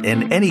been hurt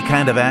in any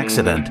kind of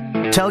accident,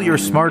 tell your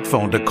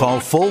smartphone to call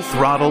Full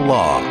Throttle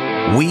Law.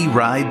 We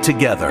ride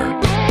together.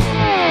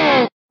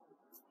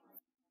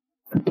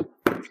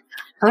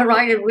 All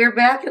right, and we're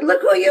back, and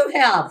look who you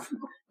have.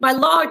 My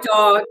law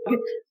dog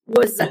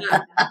was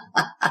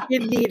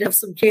in need of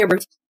some camera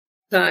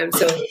time,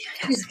 so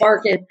she's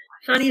barking.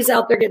 Honey's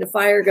out there getting a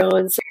fire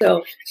going,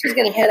 so she's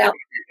going to head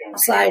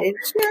outside in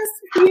just a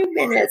few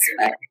minutes.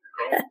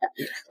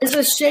 It's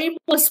a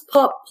shameless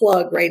pup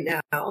plug right now.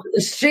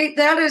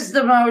 That is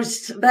the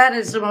most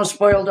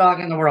spoiled dog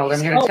in the world.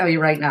 I'm going to tell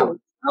you right now.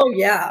 Oh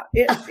yeah,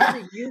 it's in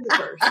the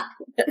universe.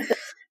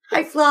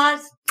 Hi,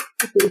 Floss.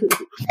 Hey,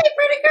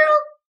 pretty girl.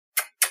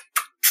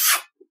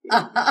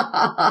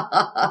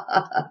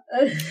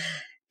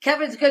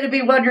 Kevin's going to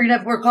be wondering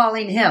if we're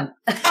calling him.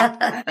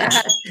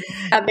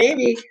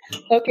 Maybe.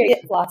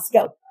 Okay, Floss,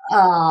 go.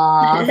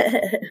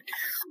 Aww.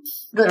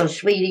 Little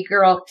sweetie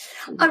girl.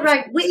 All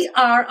right, we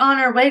are on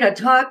our way to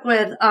talk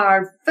with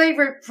our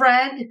favorite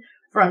friend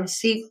from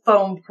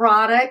Seafoam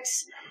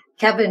Products.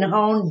 Kevin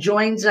Hone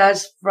joins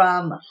us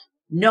from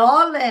New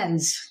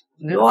Orleans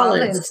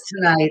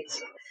tonight.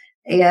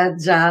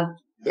 And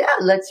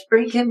let's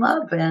bring him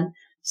up and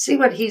see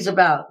what he's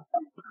about.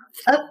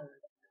 Oh,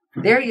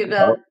 there you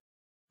go.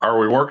 Are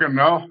we working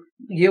now?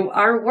 You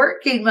are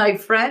working, my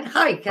friend.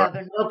 Hi,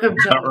 Kevin. Welcome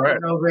to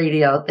Open Road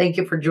Radio. Thank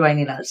you for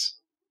joining us.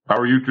 How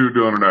are you two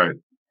doing tonight?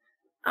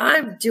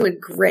 I'm doing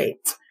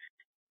great.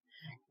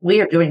 We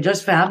are doing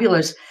just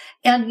fabulous.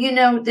 And,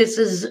 this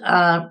is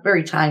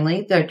very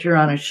timely that you're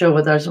on a show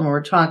with us, and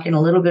we're talking a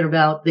little bit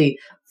about the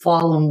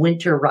fall and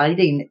winter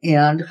riding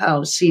and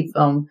how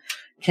Seafoam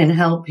can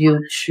help you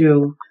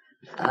to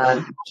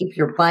keep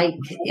your bike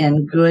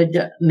in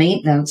good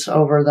maintenance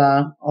over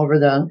the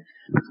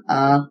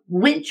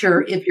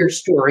winter if you're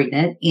storing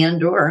it,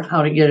 and or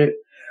how to get it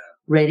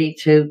ready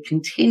to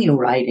continue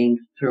riding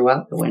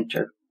throughout the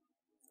winter,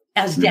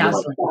 as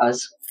Dazzler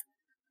does.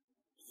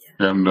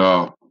 And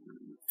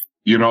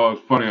You know,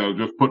 it's funny. I was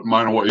just putting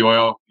mine away.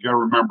 Well, you got to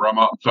remember, I'm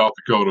out in South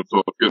Dakota, so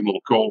it's getting a little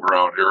colder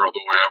out here, although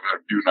we have had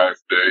a few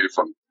nice days.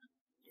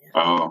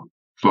 And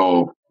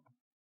so,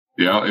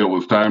 yeah, it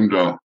was time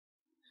to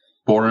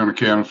pour in a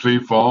can of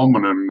Seafoam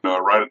and then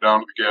ride it down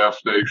to the gas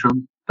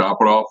station,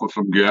 top it off with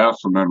some gas,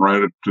 and then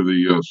ride it to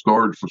the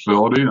storage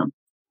facility and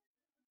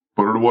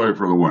put it away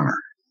for the winter.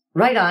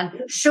 Right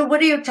on. So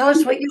what do you tell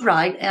us what you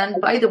ride? And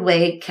by the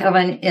way,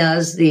 Kevin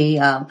is the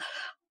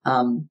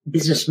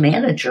business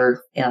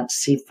manager at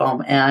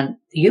Seafoam, and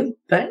you've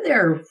been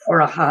there for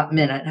a hot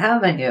minute,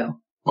 haven't you?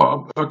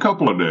 A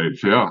couple of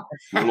days, yeah.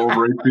 A little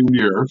over 18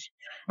 years.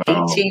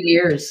 18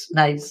 years.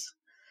 Nice.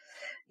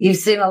 You've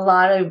seen a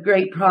lot of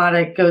great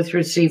product go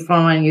through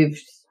Seafoam, and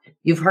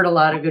you've heard a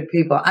lot of good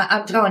people.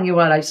 I'm telling you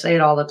what, I say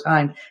it all the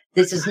time.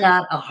 This is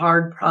not a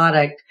hard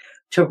product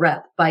to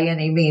rep by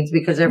any means,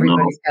 because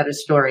everybody's got a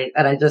story,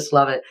 and I just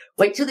love it.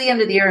 Wait till the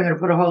end of the year. I'm going to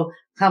put a whole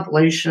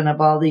compilation of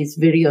all these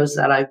videos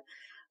that I've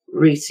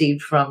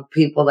received from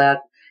people that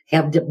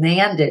have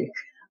demanded,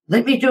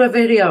 let me do a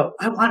video.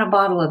 I want a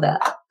bottle of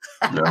that.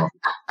 Yeah.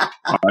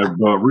 I've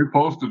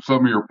reposted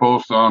some of your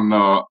posts on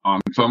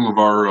some of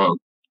our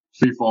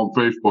Seafoam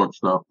Facebook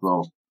stuff.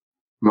 So,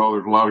 no,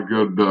 there's a lot of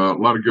good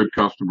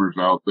customers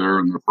out there,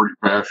 and they're pretty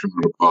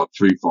passionate about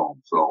Seafoam.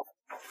 So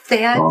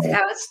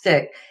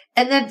fantastic.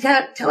 And then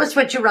tell us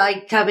what you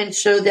ride, Kevin,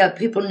 so that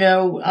people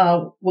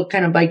know what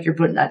kind of bike you're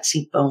putting that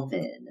Seafoam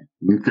in.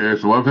 Okay,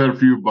 so I've had a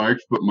few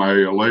bikes, but my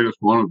latest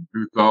one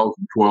is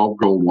 2012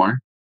 Goldwing.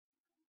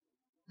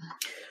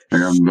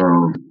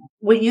 And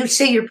when you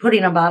say you're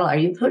putting a bottle, are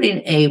you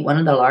putting one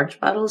of the large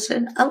bottles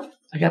in? Oh,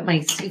 I got my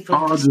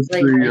Seafoam. Just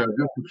a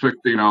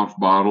 16-ounce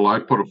bottle.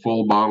 I put a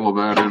full bottle of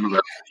that into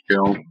that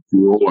gallon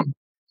fuel and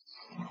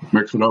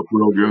mix it up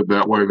real good.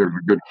 That way there's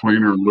a good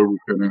cleaner and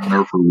lubricant in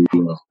there for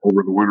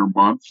over the winter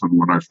months. And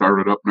when I start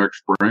it up next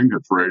spring,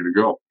 it's ready to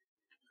go.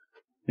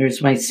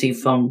 There's my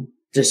Seafoam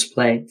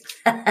display.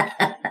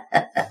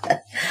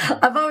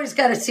 I've always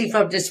got a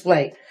Seafoam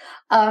display.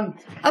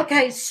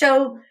 Okay,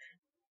 so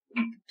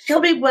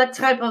tell me what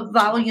type of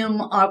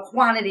volume or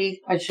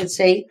quantity, I should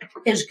say,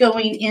 is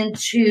going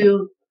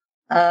into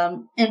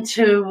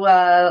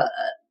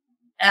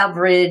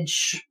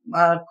average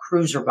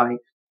cruiser bike.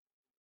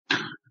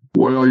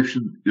 Well, you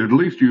should at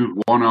least use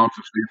 1 ounce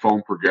of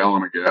Seafoam per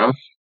gallon of gas.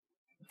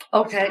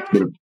 Okay.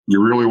 But if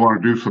you really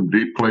want to do some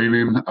deep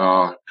cleaning, 2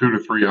 to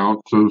 3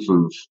 ounces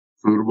is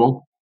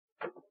suitable.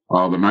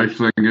 The nice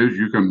thing is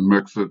you can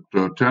mix it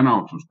 10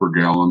 ounces per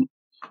gallon,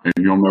 and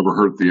you'll never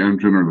hurt the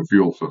engine or the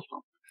fuel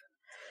system.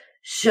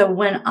 So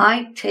when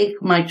I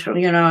take my,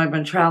 I've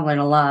been traveling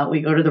a lot.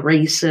 We go to the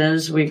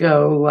races. We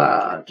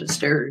go to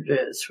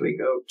Sturgis. We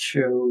go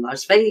to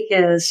Las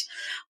Vegas.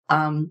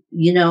 A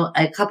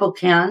couple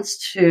cans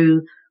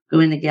to go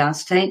in the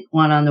gas tank,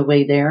 one on the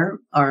way there,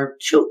 or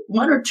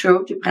one or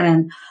two,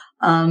 depending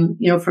on,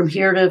 from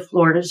here to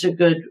Florida is a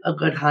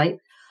good hike.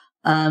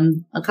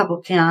 A couple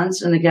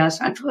cans in the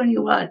gas. I'm telling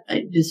you what,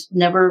 I just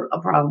never a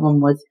problem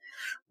with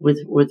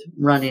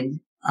running.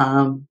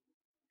 I'm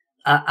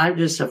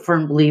just a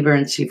firm believer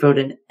in Seafoam,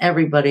 and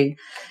everybody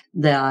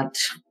that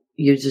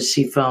uses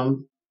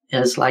Seafoam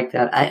is like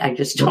that. I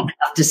just don't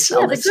have to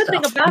sell the good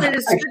thing about it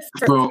is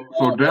so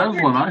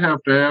Deslin, I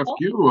have to ask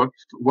you,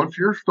 what's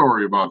your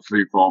story about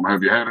Seafoam?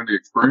 Have you had any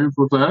experience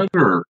with that,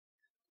 or?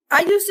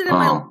 I used it in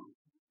my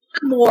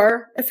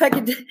lawnmower, if I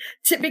could,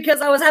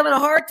 because I was having a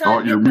hard time.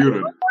 Oh, you're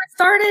muted.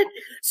 Started,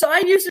 so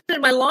I used it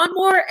in my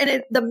lawnmower,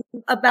 and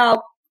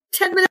about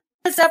 10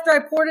 minutes after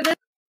I poured it in,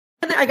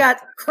 I got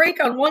crank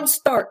on one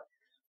start.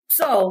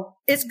 So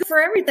it's good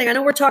for everything. I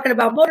know we're talking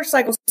about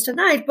motorcycles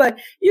tonight, but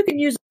you can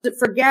use it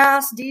for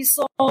gas,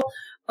 diesel,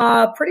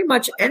 pretty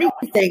much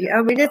anything.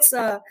 I mean, it's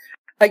a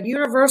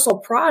universal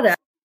product,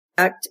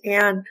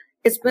 and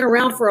it's been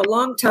around for a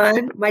long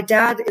time. My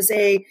dad is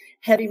a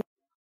heavy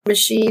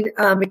machine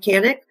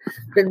mechanic,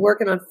 been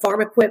working on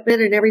farm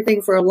equipment and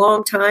everything for a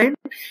long time.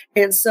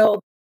 And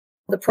so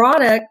the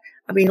product,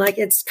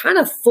 it's kind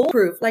of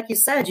foolproof. Like you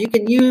said, you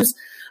can use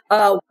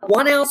 1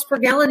 ounce per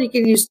gallon. You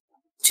can use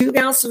 2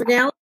 ounces per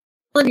gallon.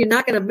 You're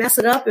not going to mess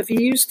it up if you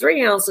use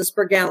 3 ounces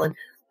per gallon.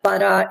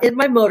 But in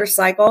my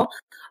motorcycle,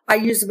 I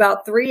use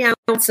about 3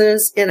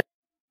 ounces in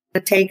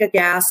a tank of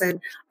gas, and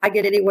I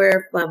get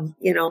anywhere from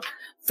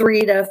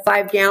 3 to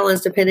 5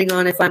 gallons, depending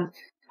on if I'm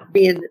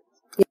being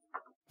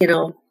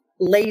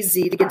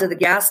lazy to get to the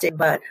gas station.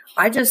 But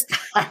I just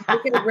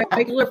make it a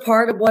regular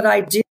part of what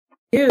I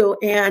do,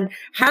 and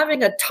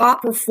having a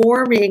top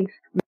performing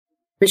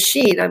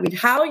machine.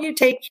 How you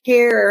take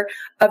care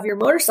of your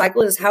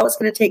motorcycle is how it's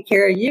going to take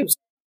care of you.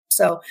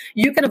 So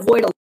you can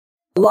avoid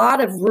a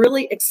lot of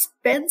really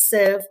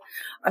expensive,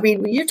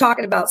 when you're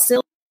talking about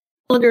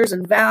cylinders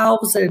and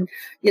valves and,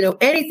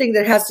 anything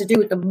that has to do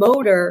with the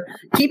motor,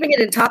 keeping it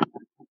in top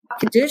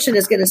condition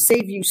is going to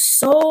save you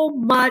so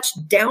much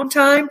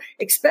downtime,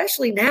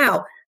 especially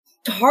now.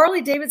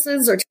 Harley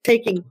Davidsons are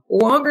taking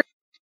longer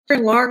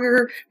and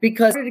longer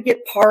because to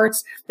get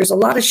parts, there's a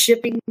lot of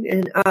shipping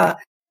and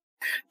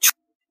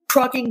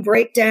trucking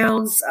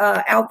breakdowns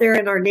out there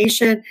in our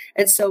nation.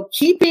 And so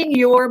keeping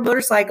your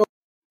motorcycle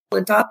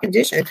in top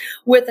condition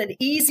with an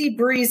easy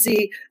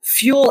breezy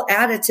fuel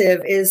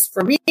additive is,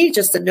 for me,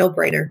 just a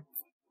no-brainer.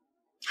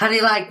 How do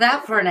you like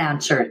that for an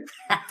answer?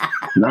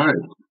 Nice.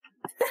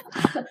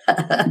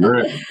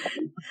 Great.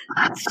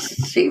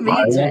 She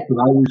means it.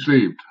 I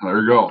received.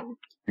 There you go.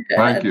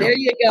 Thank you. There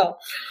you go.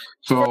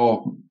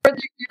 So, For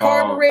the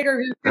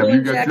carburetor, have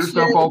you got your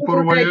stuff all put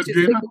away yet,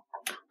 Gina?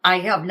 I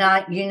have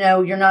not. You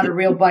know, you're not a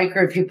real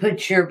biker if you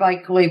put your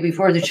bike away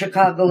before the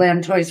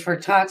Chicagoland Toys for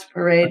Tots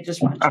parade.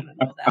 Just want you to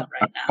know that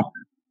right now.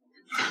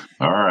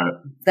 All right.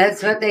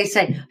 That's what they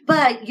say.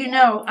 But, you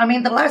know, I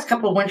mean, the last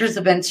couple of winters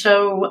have been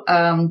so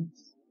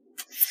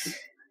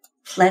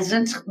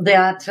pleasant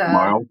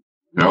that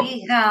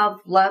we have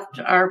left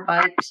our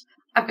bikes.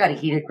 I've got a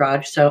heated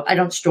garage, so I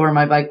don't store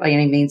my bike by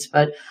any means,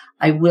 but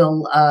I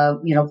will,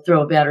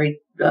 throw a battery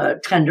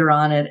tender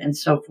on it and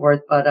so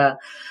forth. But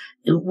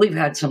we've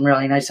had some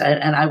really nice,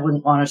 and I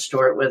wouldn't want to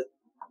store it with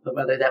the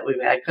weather that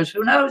we've had, because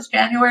who knows,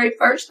 January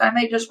 1st, I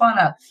may just want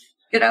to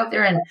get out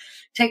there and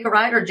take a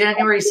ride, or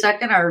January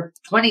 2nd, our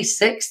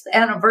 26th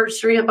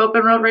anniversary of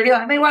Open Road Radio,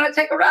 I may want to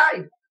take a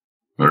ride.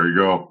 There you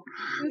go.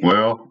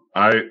 Well,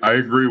 I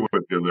agree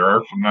with you. There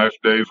are some nice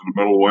days in the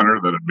middle of winter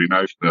that it'd be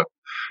nice to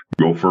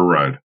go for a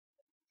ride.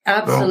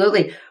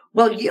 Absolutely. So.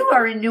 Well, you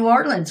are in New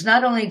Orleans.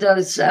 Not only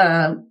does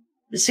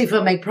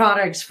Seafoam make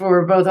products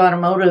for both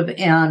automotive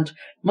and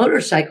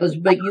motorcycles,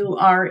 but you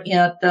are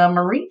at the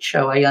Marine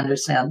Show, I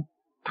understand.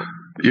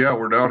 Yeah,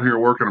 we're down here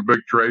working a big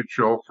trade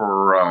show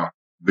for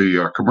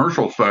the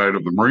commercial side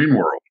of the marine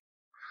world.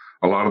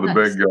 A lot of the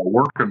big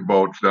working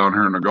boats down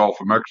here in the Gulf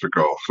of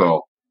Mexico.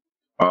 So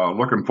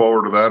looking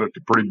forward to that. It's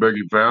a pretty big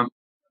event.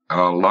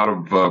 A lot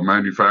of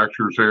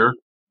manufacturers here,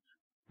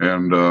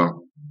 and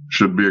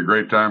should be a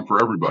great time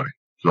for everybody.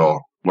 So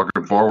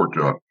looking forward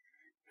to it.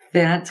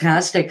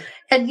 Fantastic.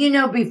 And, you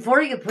know,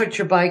 before you put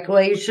your bike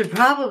away, you should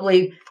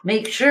probably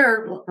make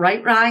sure,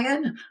 right,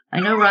 Ryan? I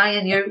know,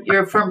 Ryan,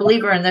 you're a firm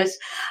believer in this.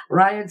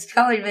 Ryan's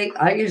telling me,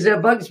 I use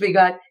that Bugsby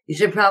Gone. You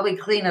should probably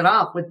clean it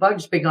off with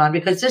Bugsby Gone,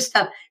 because this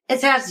stuff,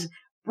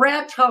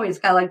 Brad told me it's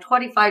got like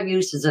 25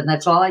 uses, and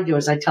that's all I do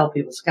is I tell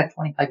people it's got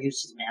 25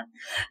 uses, man.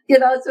 You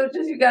know, so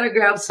just you got to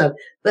grab some.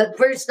 But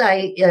first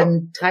I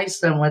entice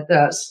them with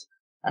this.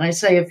 And I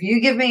say, if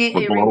you give me a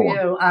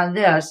review on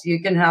this,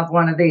 you can have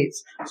one of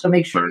these. So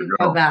make sure you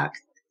go back.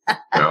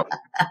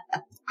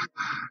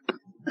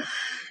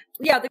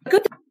 Yeah, the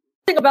good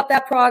thing about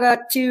that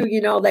product too, you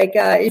know, like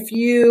if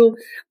you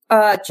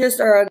just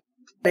are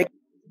an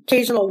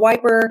occasional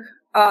wiper,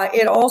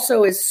 it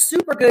also is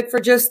super good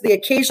for just the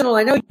occasional.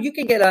 I know you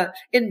can get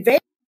in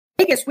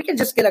Vegas, we can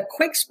just get a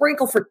quick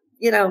sprinkle for,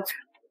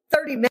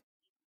 30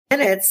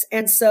 minutes.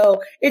 And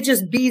so it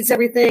just beads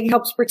everything,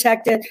 helps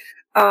protect it.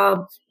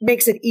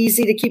 Makes it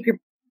easy to keep your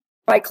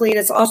bike clean.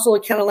 It's also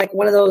kind of like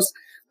one of those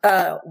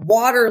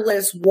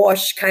waterless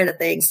wash kind of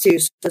things too.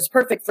 So it's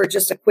perfect for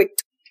just a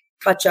quick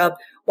touch up,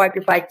 wipe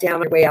your bike down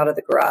on your way out of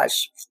the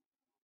garage.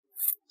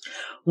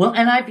 Well,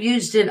 and I've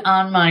used it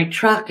on my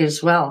truck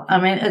as well. I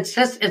mean, it's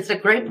a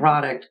great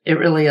product. It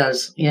really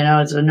is. You know,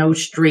 it's a no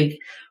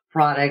streak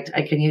product.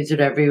 I can use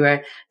it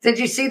everywhere. Did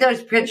you see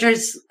those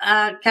pictures?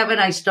 Kevin,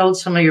 I stole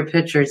some of your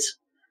pictures.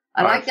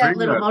 I like that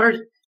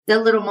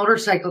little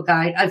motorcycle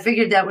guy. I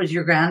figured that was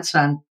your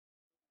grandson.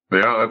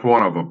 Yeah, that's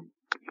one of them.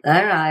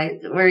 All right.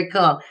 Very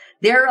cool.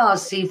 They're all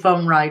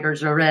Seafoam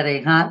riders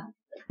already, huh?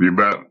 You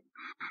bet.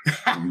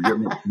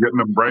 getting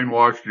them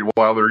brainwashed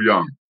while they're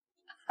young.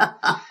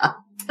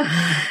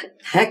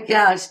 Heck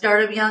yeah.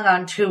 Start them young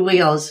on two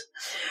wheels.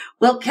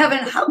 Well, Kevin,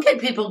 how can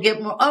people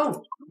get more?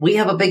 Oh, we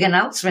have a big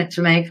announcement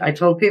to make. I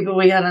told people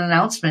we had an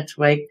announcement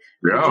to make.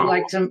 Yeah.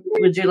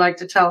 Would you like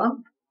to tell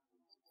them?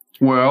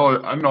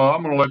 Well, I know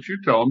I'm going to let you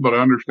tell them, but I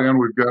understand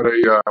we've got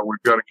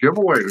a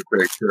giveaway to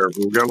take care of.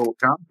 We've got a little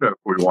contest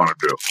we want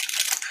to do.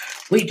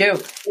 We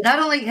do. Not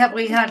only have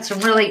we had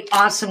some really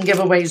awesome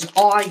giveaways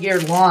all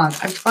year long,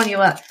 I'm telling you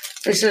what,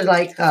 this is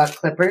like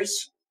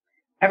clippers.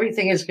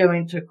 Everything is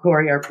going to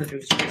Corey, our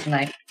producer,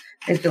 tonight.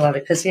 I love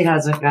it because he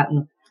hasn't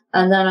gotten.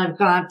 And then I've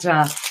got,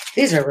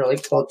 these are really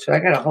cool too. I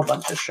got a whole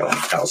bunch of show and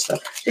tell stuff.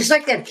 Just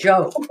like that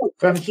Joe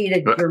from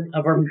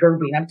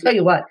Derby. I'll tell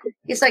you what,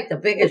 he's like the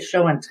biggest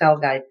show and tell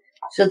guy.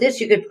 So this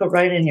you could put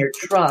right in your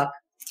truck,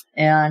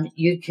 and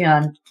you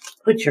can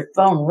put your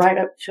phone right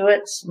up to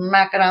it,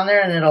 smack it on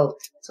there, and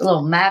it's a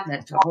little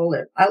magnet to hold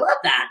it. I love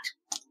that.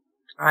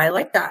 I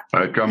like that.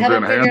 That comes I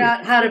haven't in handy. figured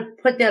out how to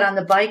put that on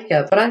the bike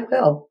yet, but I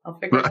will. I'll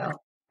figure it out.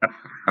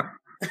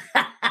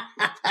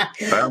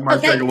 That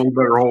might take a little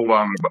better hold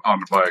on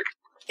the bike.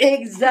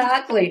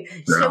 Exactly.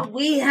 Yeah. So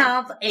we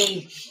have a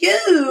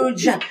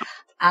huge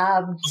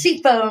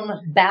Seafoam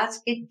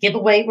basket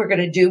giveaway we're going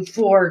to do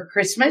for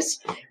Christmas,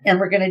 and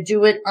we're going to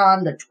do it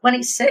on the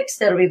 26th.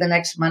 That'll be the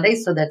next Monday,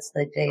 so that's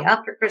the day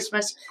after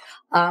Christmas.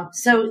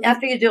 So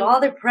after you do all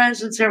the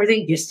presents and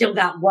everything, you still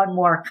got one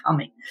more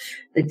coming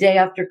the day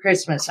after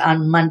Christmas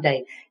on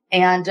Monday.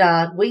 And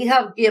we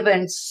have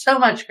given so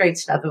much great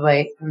stuff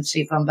away from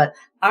Seafoam, but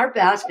our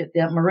basket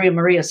that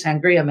Maria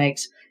Sangria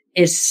makes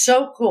is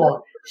so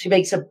cool. She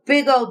makes a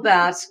big old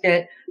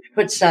basket,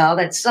 puts all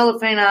that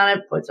cellophane on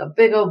it, puts a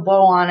big old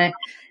bow on it,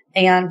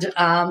 and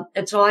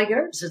it's all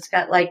yours. It's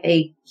got like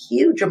a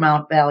huge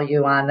amount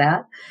value on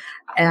that.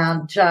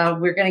 And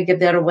we're going to give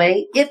that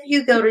away. If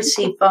you go to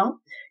Seafoam,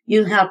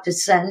 you have to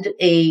send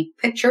a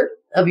picture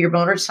of your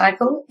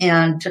motorcycle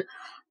and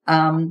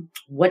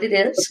what it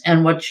is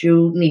and what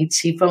you need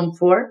Seafoam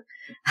for.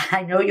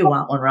 I know you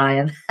want one,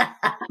 Ryan.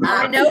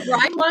 I know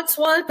Ryan wants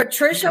one.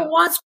 Patricia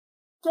wants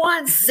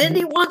one.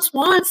 Cindy wants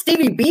one.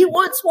 Stevie B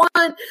wants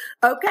one.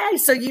 Okay,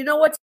 so you know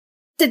what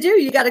to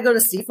do. You got to go to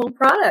Seafoam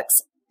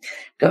Products.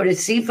 Go to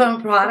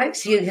Seafoam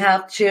Products. You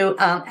have to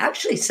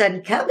actually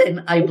send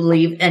Kevin, I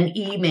believe, an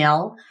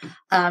email.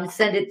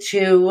 Send it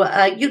to,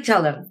 you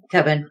tell him,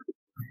 Kevin.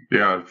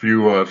 Yeah, if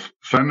you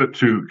send it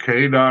to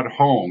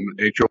k.hone,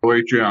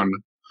 H-O-H-N,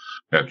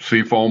 at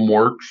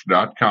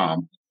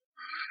seafoamworks.com.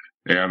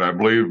 And I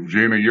believe,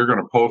 Gina, you're going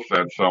to post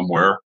that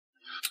somewhere.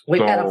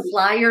 We've got a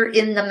flyer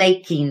in the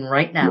making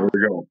right now. There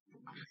we go.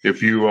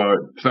 If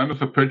you send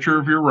us a picture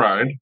of your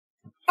ride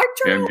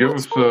and give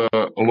us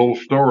a little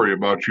story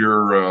about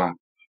your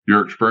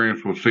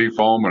experience with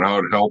Seafoam and how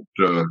it helped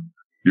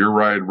your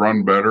ride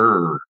run better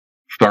or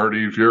start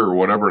easier or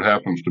whatever it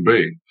happens to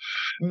be.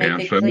 Make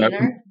And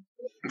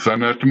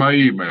send that to my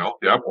email.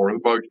 Yep, or the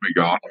bugs be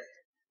gone.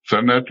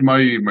 Send that to my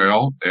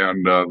email,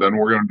 and then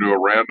we're going to do a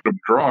random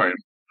drawing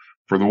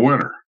for the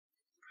winner.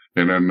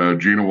 And then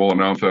Gina will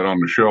announce that on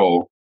the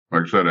show,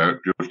 like I said,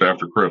 just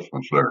after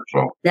Christmas there.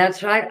 So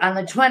that's right. On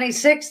the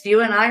 26th,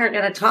 you and I are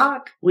going to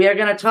talk. We are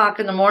going to talk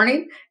in the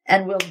morning,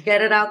 and we'll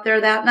get it out there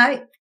that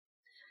night.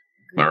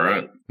 All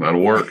right.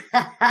 That'll work.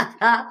 All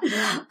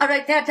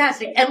right.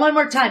 Fantastic. And one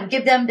more time,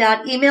 give them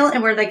that email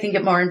and where they can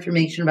get more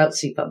information about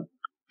Seafoam.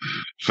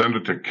 Send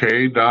it to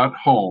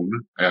k.hone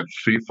at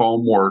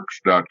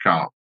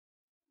seafoamworks.com.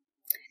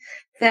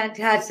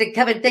 Fantastic.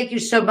 Kevin, thank you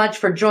so much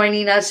for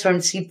joining us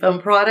from Seafoam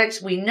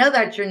Products. We know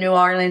that you're New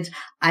Orleans.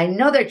 I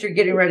know that you're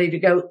getting ready to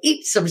go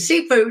eat some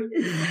seafood,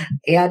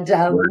 and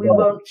we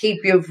won't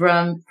keep you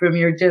from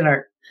your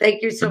dinner.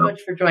 Thank you so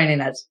much for joining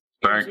us.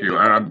 Thank you.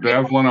 And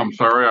Devlin, I'm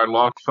sorry I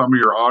lost some of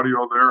your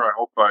audio there. I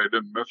hope I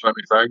didn't miss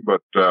anything,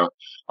 but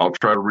I'll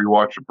try to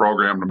rewatch the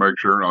program to make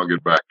sure, and I'll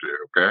get back to you,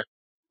 okay?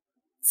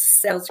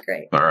 Sounds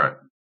great. All right.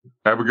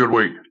 Have a good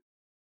week.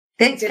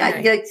 Thanks,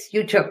 guys. Yes,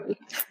 you too.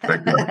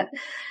 Thank you.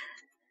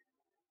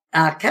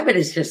 Kevin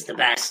is just the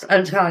best.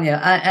 I'm telling you.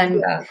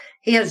 And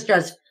he has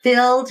just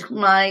filled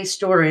my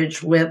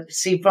storage with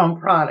Seafoam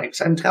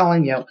products. I'm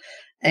telling you.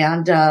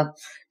 And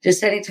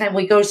just anytime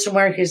we go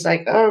somewhere, he's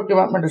like, oh, do you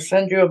want me to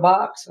send you a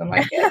box? I'm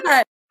like,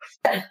 yeah.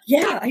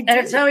 Yeah. And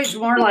it's always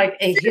more like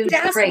a huge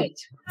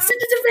crate.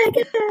 Send it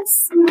to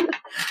Vegas.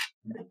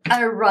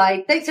 All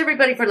right. Thanks,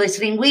 everybody, for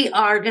listening. We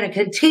are going to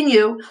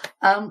continue.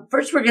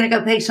 First, we're going to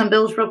go pay some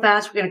bills real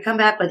fast. We're going to come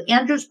back with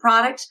Andrew's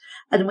products,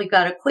 and then we've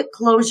got a quick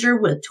closer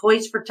with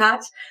Toys for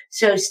Tots.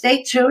 So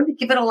stay tuned.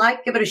 Give it a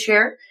like. Give it a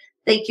share.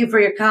 Thank you for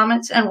your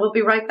comments, and we'll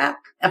be right back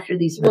after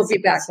these messages. We'll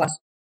be back, Las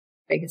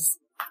Vegas.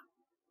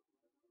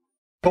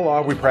 The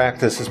law we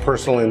practice is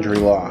personal injury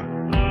law.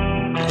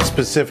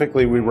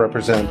 Specifically, we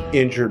represent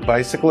injured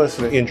bicyclists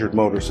and injured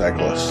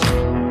motorcyclists.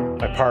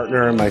 My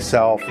partner and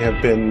myself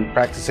have been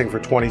practicing for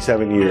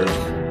 27 years.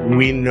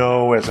 We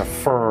know as a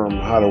firm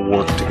how to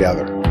work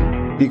together.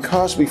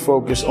 Because we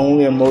focus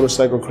only on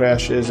motorcycle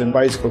crashes and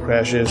bicycle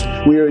crashes,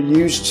 we are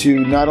used to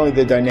not only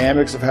the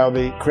dynamics of how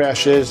the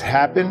crashes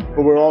happen,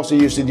 but we're also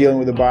used to dealing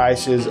with the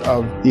biases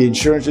of the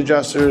insurance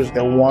adjusters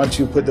that want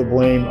to put the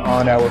blame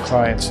on our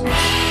clients.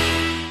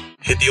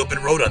 Hit the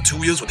open road on two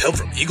wheels with help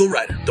from Eagle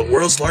Rider, the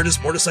world's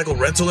largest motorcycle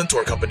rental and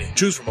tour company.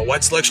 Choose from a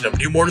wide selection of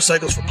new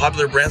motorcycles from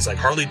popular brands like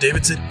Harley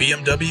Davidson,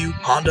 BMW,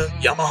 Honda,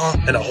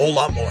 Yamaha, and a whole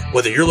lot more.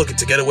 Whether you're looking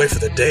to get away for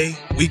the day,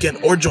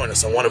 weekend, or join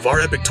us on one of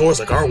our epic tours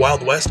like our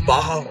Wild West,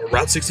 Baja, or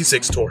Route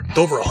 66 tour. With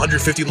over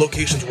 150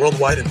 locations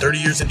worldwide and 30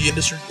 years in the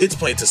industry, it's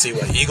plain to see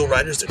why Eagle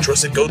Rider is the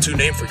trusted go-to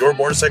name for your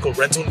motorcycle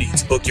rental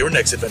needs. Book your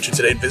next adventure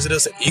today and visit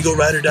us at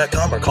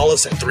eaglerider.com or call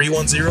us at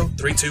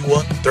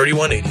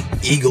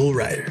 310-321-3180. Eagle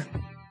Rider.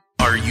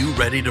 Are you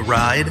ready to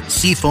ride?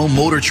 Seafoam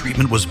Motor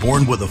Treatment was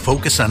born with a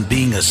focus on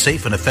being a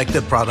safe and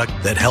effective product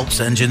that helps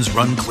engines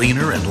run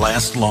cleaner and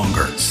last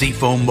longer.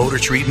 Seafoam Motor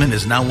Treatment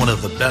is now one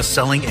of the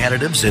best-selling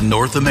additives in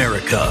North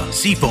America.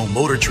 Seafoam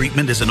Motor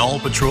Treatment is an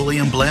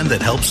all-petroleum blend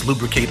that helps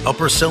lubricate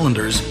upper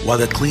cylinders while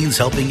it cleans,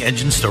 helping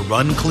engines to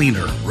run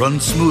cleaner,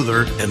 run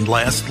smoother, and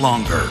last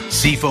longer.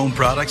 Seafoam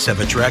products have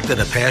attracted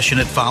a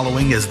passionate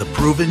following as the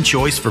proven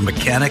choice for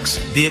mechanics,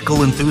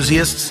 vehicle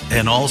enthusiasts,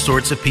 and all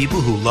sorts of people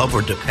who love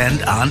or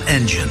depend on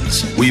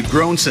engines. We've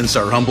grown since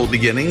our humble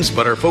beginnings,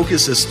 but our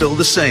focus is still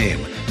the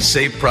same.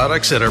 Safe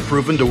products that are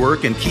proven to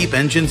work and keep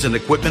engines and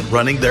equipment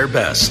running their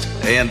best.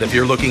 And if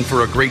you're looking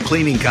for a great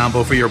cleaning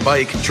combo for your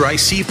bike, try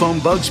Seafoam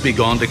Bugs Be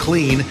Gone to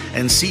clean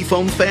and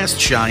Seafoam Fast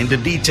Shine to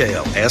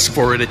detail. Ask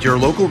for it at your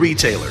local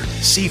retailer.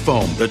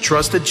 Seafoam, the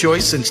trusted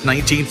choice since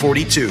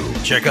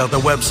 1942. Check out the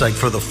website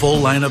for the full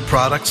line of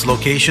products,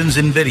 locations,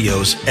 and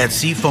videos at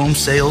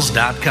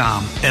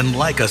seafoamsales.com and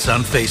like us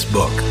on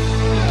Facebook.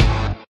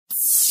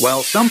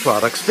 While some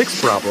products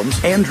fix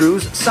problems,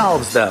 Andrews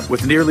solves them.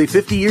 With nearly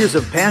 50 years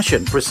of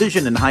passion,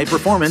 precision, and high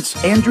performance,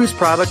 Andrews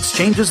Products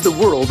changes the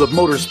world of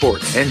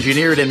motorsports.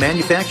 Engineered and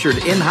manufactured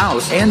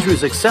in-house,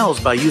 Andrews excels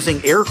by using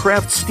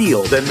aircraft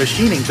steel, then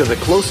machining to the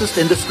closest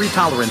industry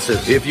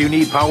tolerances. If you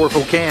need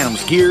powerful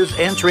cams, gears,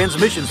 and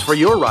transmissions for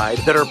your ride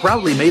that are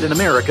proudly made in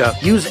America,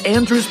 use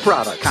Andrews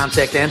Products.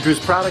 Contact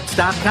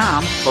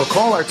AndrewsProducts.com or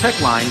call our tech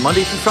line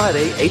Monday through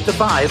Friday, 8 to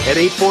 5 at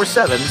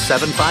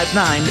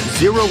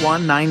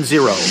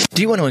 847-759-0190.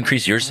 Do you want to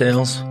increase your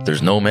sales?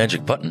 There's no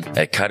magic button.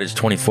 At Cottage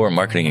 24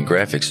 Marketing and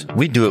Graphics,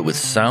 we do it with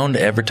sound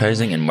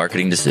advertising and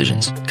marketing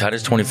decisions.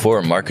 Cottage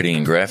 24 Marketing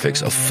and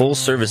Graphics, a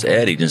full-service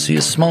ad agency,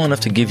 is small enough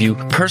to give you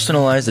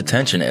personalized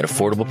attention at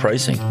affordable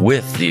pricing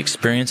with the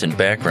experience and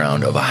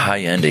background of a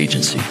high-end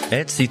agency.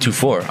 At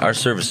C24, our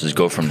services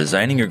go from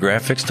designing your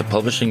graphics to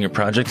publishing your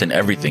project and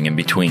everything in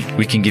between.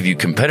 We can give you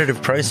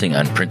competitive pricing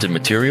on printed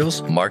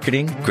materials,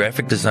 marketing,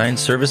 graphic design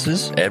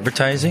services,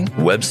 advertising,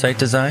 website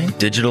design,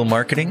 digital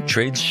marketing,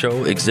 trade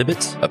show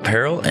exhibits,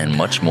 apparel, and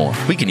much more.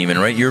 We can even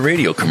write your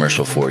radio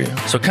commercial for you.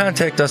 So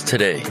contact us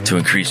today to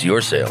increase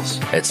your sales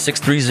at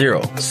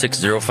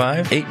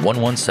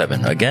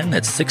 630-605-8117. Again,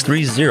 that's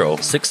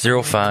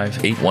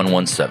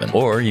 630-605-8117.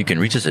 Or you can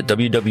reach us at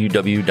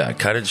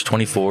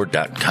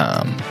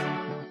www.cottage24.com.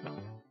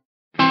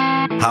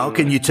 How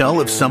can you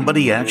tell if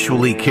somebody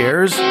actually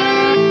cares?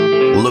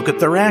 Look at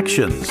their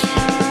actions.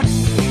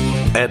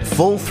 At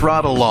Full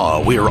Throttle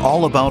Law, we are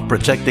all about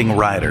protecting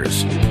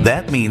riders.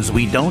 That means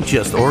we don't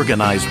just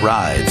organize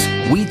rides.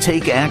 We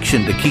take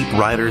action to keep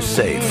riders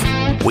safe.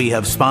 We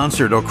have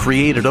sponsored or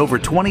created over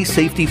 20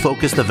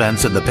 safety-focused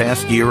events in the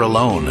past year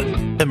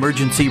alone.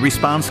 Emergency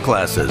response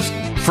classes,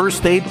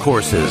 first aid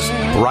courses,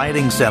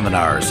 riding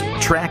seminars,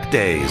 track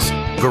days,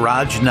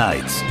 garage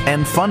nights,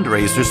 and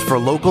fundraisers for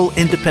local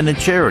independent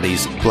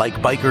charities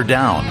like Biker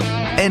Down.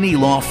 Any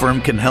law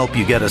firm can help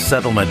you get a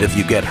settlement if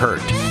you get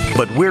hurt.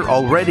 But we're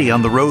already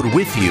on the road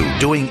with you,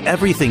 doing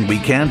everything we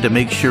can to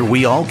make sure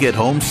we all get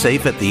home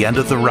safe at the end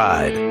of the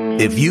ride.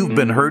 If you've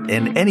been hurt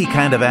in any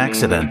kind of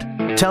accident,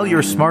 tell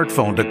your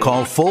smartphone to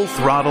call Full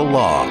Throttle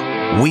Law.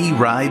 We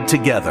ride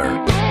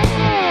together.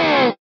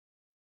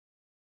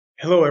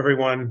 Hello,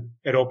 everyone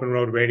at Open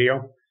Road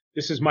Radio.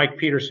 This is Mike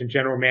Peterson,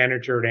 General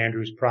Manager at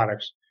Andrews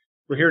Products.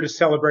 We're here to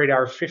celebrate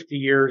our 50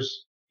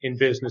 years in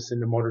business in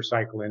the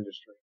motorcycle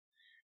industry.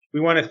 We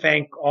want to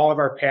thank all of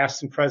our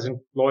past and present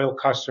loyal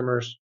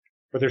customers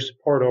for their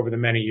support over the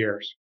many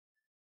years.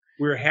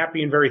 We're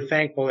happy and very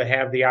thankful to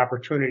have the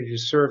opportunity to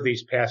serve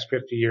these past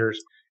 50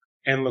 years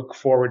and look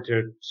forward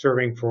to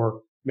serving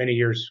for many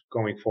years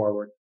going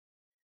forward.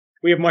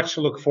 We have much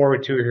to look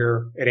forward to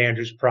here at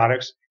Andrews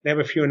Products. They have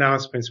a few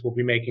announcements we'll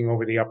be making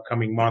over the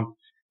upcoming month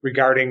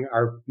regarding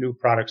our new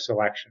product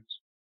selections.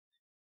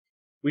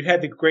 We've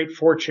had the great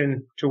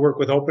fortune to work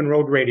with Open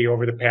Road Radio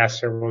over the past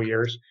several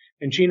years,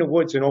 and Gina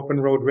Woods and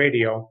Open Road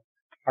Radio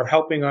are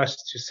helping us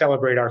to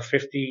celebrate our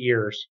 50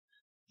 years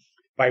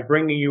by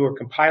bringing you a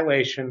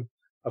compilation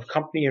of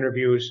company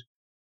interviews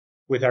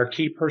with our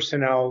key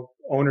personnel,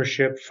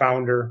 ownership,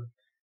 founder,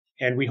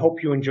 and we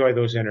hope you enjoy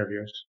those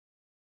interviews.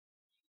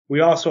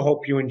 We also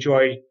hope you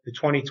enjoy the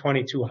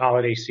 2022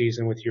 holiday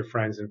season with your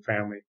friends and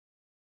family.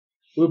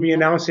 We'll be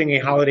announcing a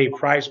holiday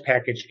prize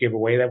package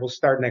giveaway that will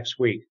start next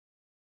week.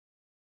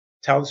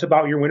 Tell us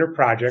about your winter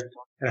project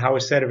and how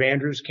a set of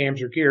Andrews cams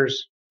or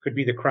gears could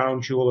be the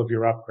crown jewel of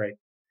your upgrade.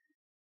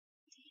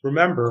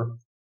 Remember,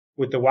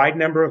 with the wide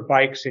number of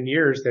bikes and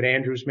years that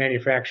Andrews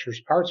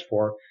manufactures parts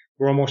for,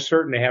 we're almost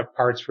certain to have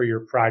parts for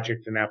your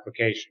project and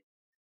application.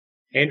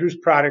 Andrews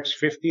Products'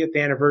 50th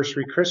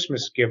anniversary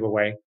Christmas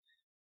giveaway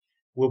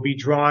will be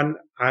drawn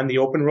on the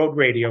Open Road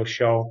Radio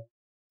show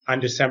on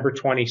December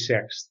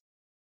 26th,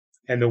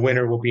 and the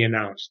winner will be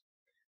announced.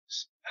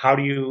 How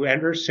do you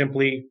enter?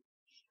 Simply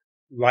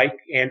like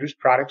Andrews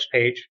Products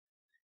page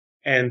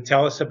and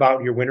tell us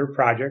about your winter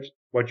project,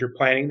 what you're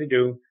planning to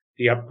do,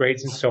 the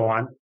upgrades and so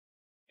on,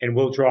 and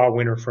we'll draw a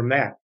winner from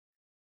that.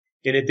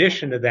 In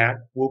addition to that,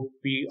 we'll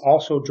be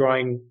also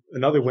drawing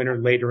another winner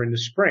later in the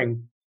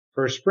spring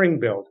for a spring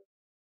build.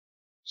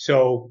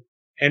 So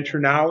enter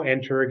now,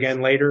 enter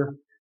again later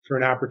for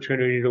an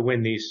opportunity to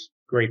win these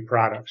great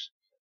products.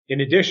 In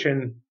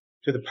addition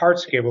to the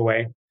parts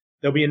giveaway,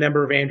 there'll be a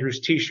number of Andrews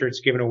t-shirts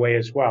given away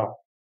as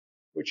well,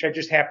 which I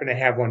just happen to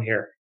have one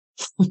here.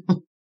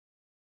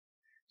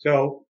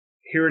 So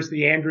here's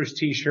the Andrews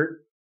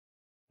t-shirt.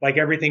 Like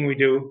everything we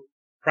do,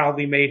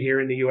 proudly made here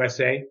in the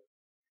USA.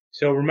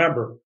 So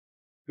remember,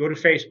 go to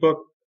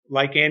Facebook,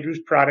 like Andrews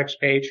Products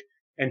page,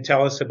 and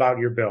tell us about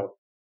your build.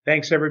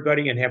 Thanks,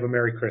 everybody, and have a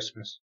Merry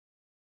Christmas.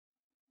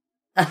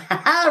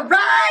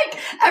 Right!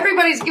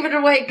 Everybody's giving it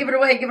away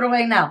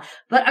now.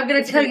 But I'm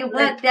going to tell you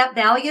what, that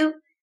value,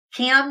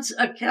 cams,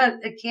 a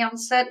cam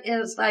set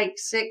is like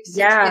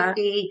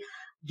 $650.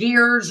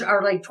 Gears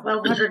are like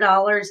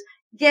 $1,200.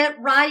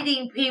 Get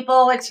riding,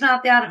 people. It's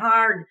not that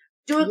hard.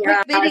 Do a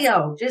quick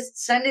video.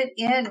 Just send it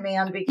in,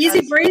 man. Because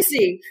easy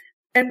breezy.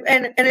 And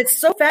it's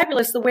so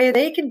fabulous the way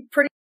they can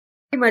pretty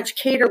much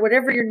cater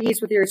whatever your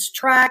needs, whether it's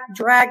track,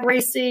 drag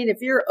racing,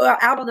 if you're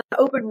out on the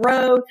open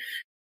road,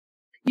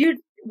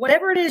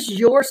 whatever it is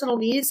your personal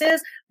needs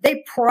is,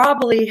 they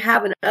probably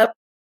have an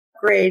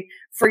upgrade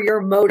for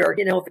your motor.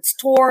 You know, if it's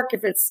torque,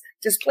 if it's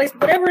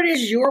displacement, whatever it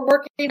is you're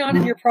working on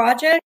in your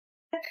project,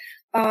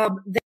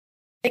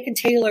 they can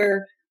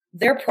tailor.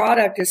 Their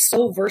product is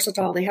so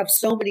versatile. They have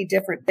so many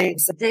different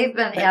things. They've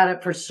been at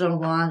it for so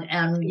long,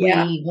 and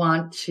we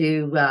want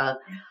to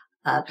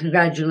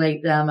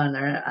congratulate them on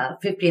their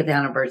 50th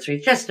anniversary.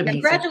 It's just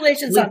amazing.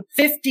 Congratulations on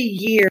 50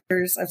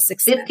 years of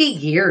success. 50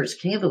 years.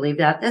 Can you believe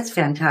that? That's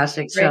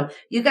fantastic. Right. So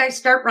you guys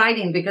start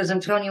writing, because I'm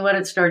telling you what,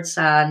 it starts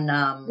on...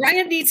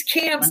 Ryan needs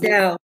cams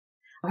now.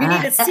 We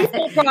need a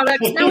Seafoam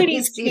product. Now we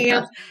need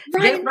cams.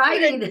 Get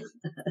writing.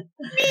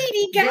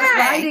 Meaty guy. Get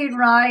writing,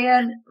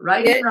 Ryan.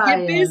 Ryan.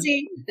 Get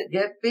busy.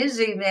 Get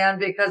busy, man,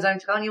 because I'm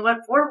telling you what,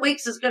 4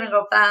 weeks is going to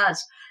go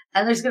fast.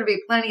 And there's going to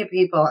be plenty of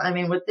people. I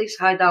mean, with these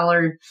high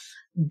dollar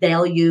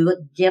value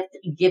gift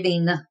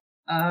giving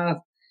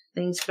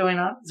things going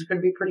on, it's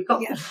going to be pretty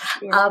cool.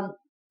 Yeah.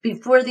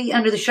 Before the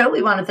end of the show,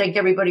 we want to thank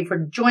everybody for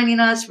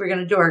joining us. We're going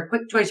to do our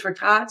quick Toys for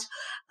Tots.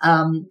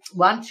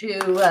 Want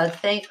to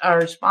thank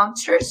our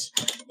sponsors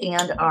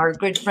and our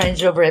good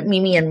friends over at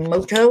Mimi and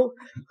Moto,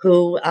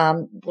 who,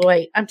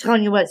 boy, I'm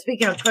telling you what,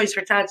 speaking of Toys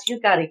for Tots,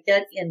 you got to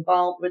get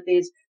involved with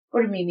these.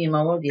 Go to Mimi and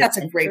Moto. That's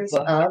a great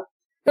book.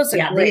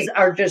 These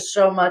are just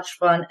so much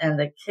fun, and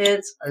the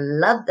kids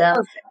love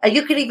them.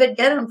 You could even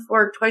get them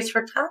for Toys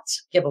for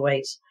Tots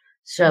giveaways.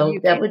 So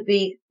that would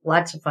be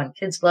lots of fun.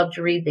 Kids love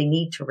to read. They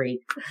need to read.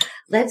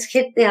 Let's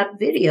hit that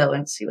video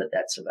and see what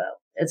that's about.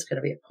 It's going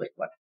to be a quick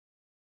one.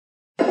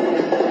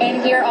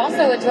 And here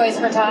also at Toys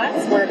for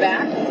Tots, we're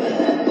back.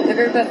 The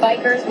group of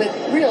bikers with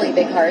really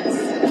big hearts.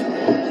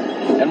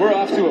 And we're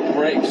off to a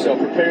break, so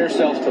prepare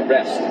yourselves to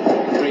rest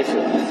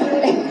briefly.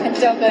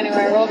 Don't go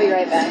anywhere. We'll be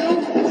right back.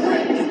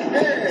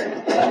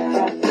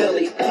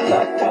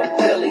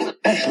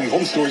 Ashley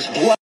Home Store's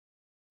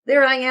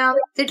There I am.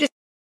 Did you?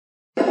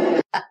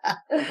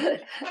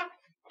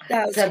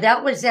 So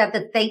that was at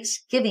the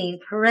Thanksgiving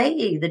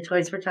parade. The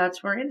Toys for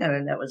Tots were in it,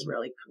 and that was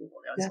really cool.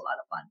 That was a lot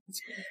of fun.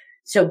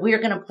 So we're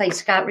going to play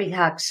Scott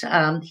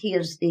Rehux. He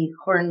is the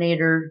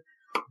coordinator,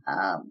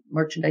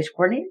 merchandise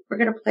coordinator. We're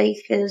going to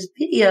play his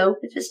video,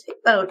 which is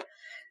about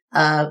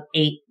 8-9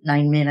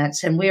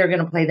 minutes, and we are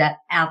going to play that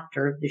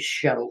after the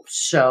show.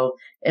 So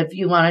if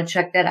you want to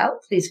check that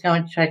out, please go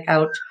and check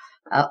out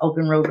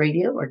Open Road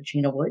Radio or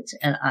Gina Woods,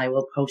 and I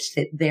will post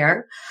it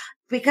there.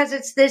 Because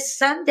it's this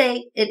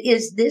Sunday. It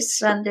is this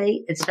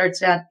Sunday. It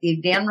starts at the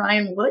Dan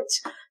Ryan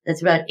Woods.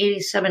 That's about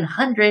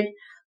 8700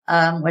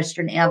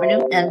 Western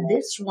Avenue. And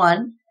this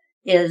one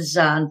is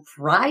on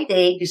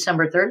Friday,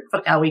 December 3rd,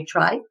 Fakawi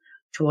Tribe,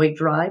 Toy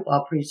Drive.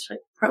 All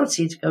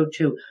proceeds go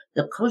to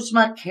the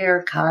Cosma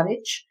Care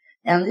Cottage.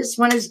 And this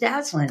one is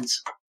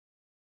Dazzlin's.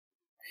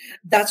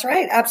 That's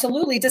right.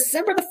 Absolutely.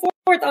 December the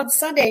 4th on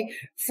Sunday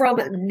from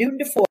noon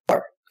to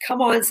 4.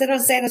 Come on, sit on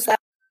Santa's lap,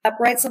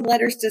 write some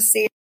letters to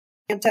Santa,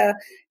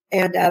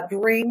 and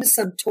bring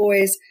some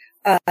toys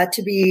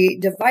to be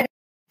divided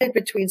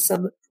between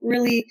some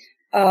really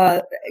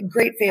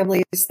great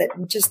families that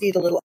just need a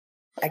little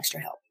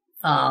extra help.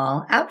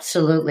 Oh,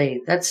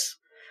 absolutely. That's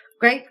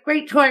great.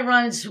 Great toy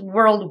runs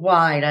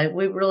worldwide.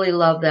 We really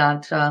love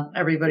that.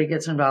 Everybody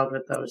gets involved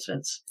with those.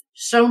 It's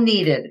so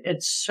needed.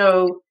 It's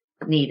so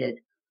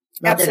needed.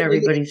 Love that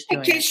everybody's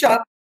doing it.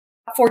 Shop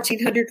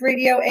 1400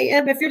 Radio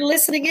AM. If you're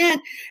listening in,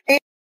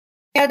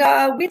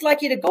 and we'd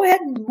like you to go ahead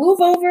and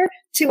move over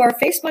to our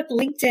Facebook,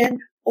 LinkedIn,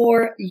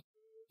 or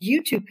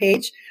YouTube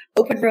page,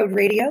 Open Road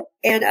Radio,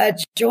 and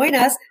join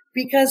us,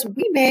 because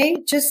we may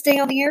just stay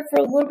on the air for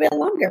a little bit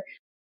longer.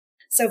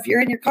 So if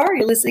you're in your car,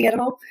 you're listening at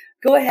home,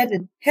 go ahead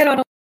and head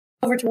on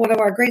over to one of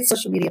our great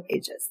social media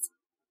pages.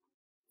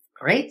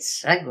 Great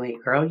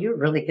segue, girl. You're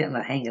really getting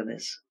the hang of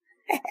this.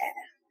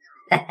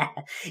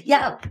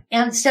 Yeah.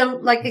 And so,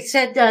 like I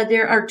said,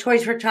 there are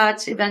Toys for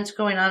Tots events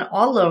going on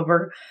all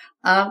over.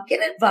 Get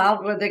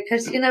involved with it,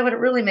 because you know what? It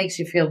really makes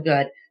you feel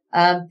good.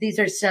 These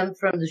are some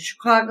from the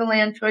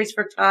Chicagoland Toys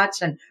for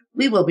Tots, and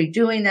we will be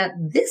doing that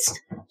this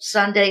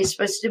Sunday. It's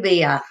supposed to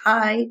be a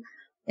high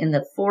in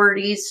the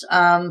 40s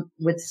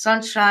with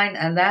sunshine,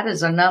 and that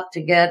is enough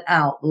to get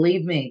out.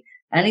 Believe me,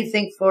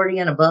 anything 40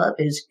 and above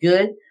is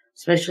good,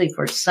 especially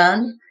for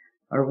sun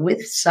or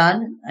with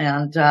sun,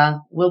 and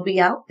we'll be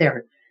out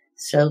there.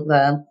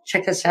 So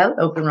check us out,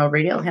 Open Road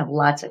Radio. Have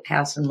lots of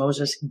Cass and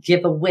Moses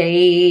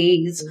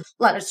giveaways,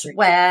 a lot of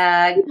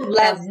swag. We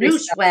have new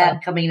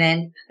swag coming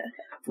in.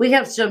 We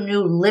have some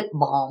new lip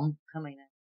balm coming in.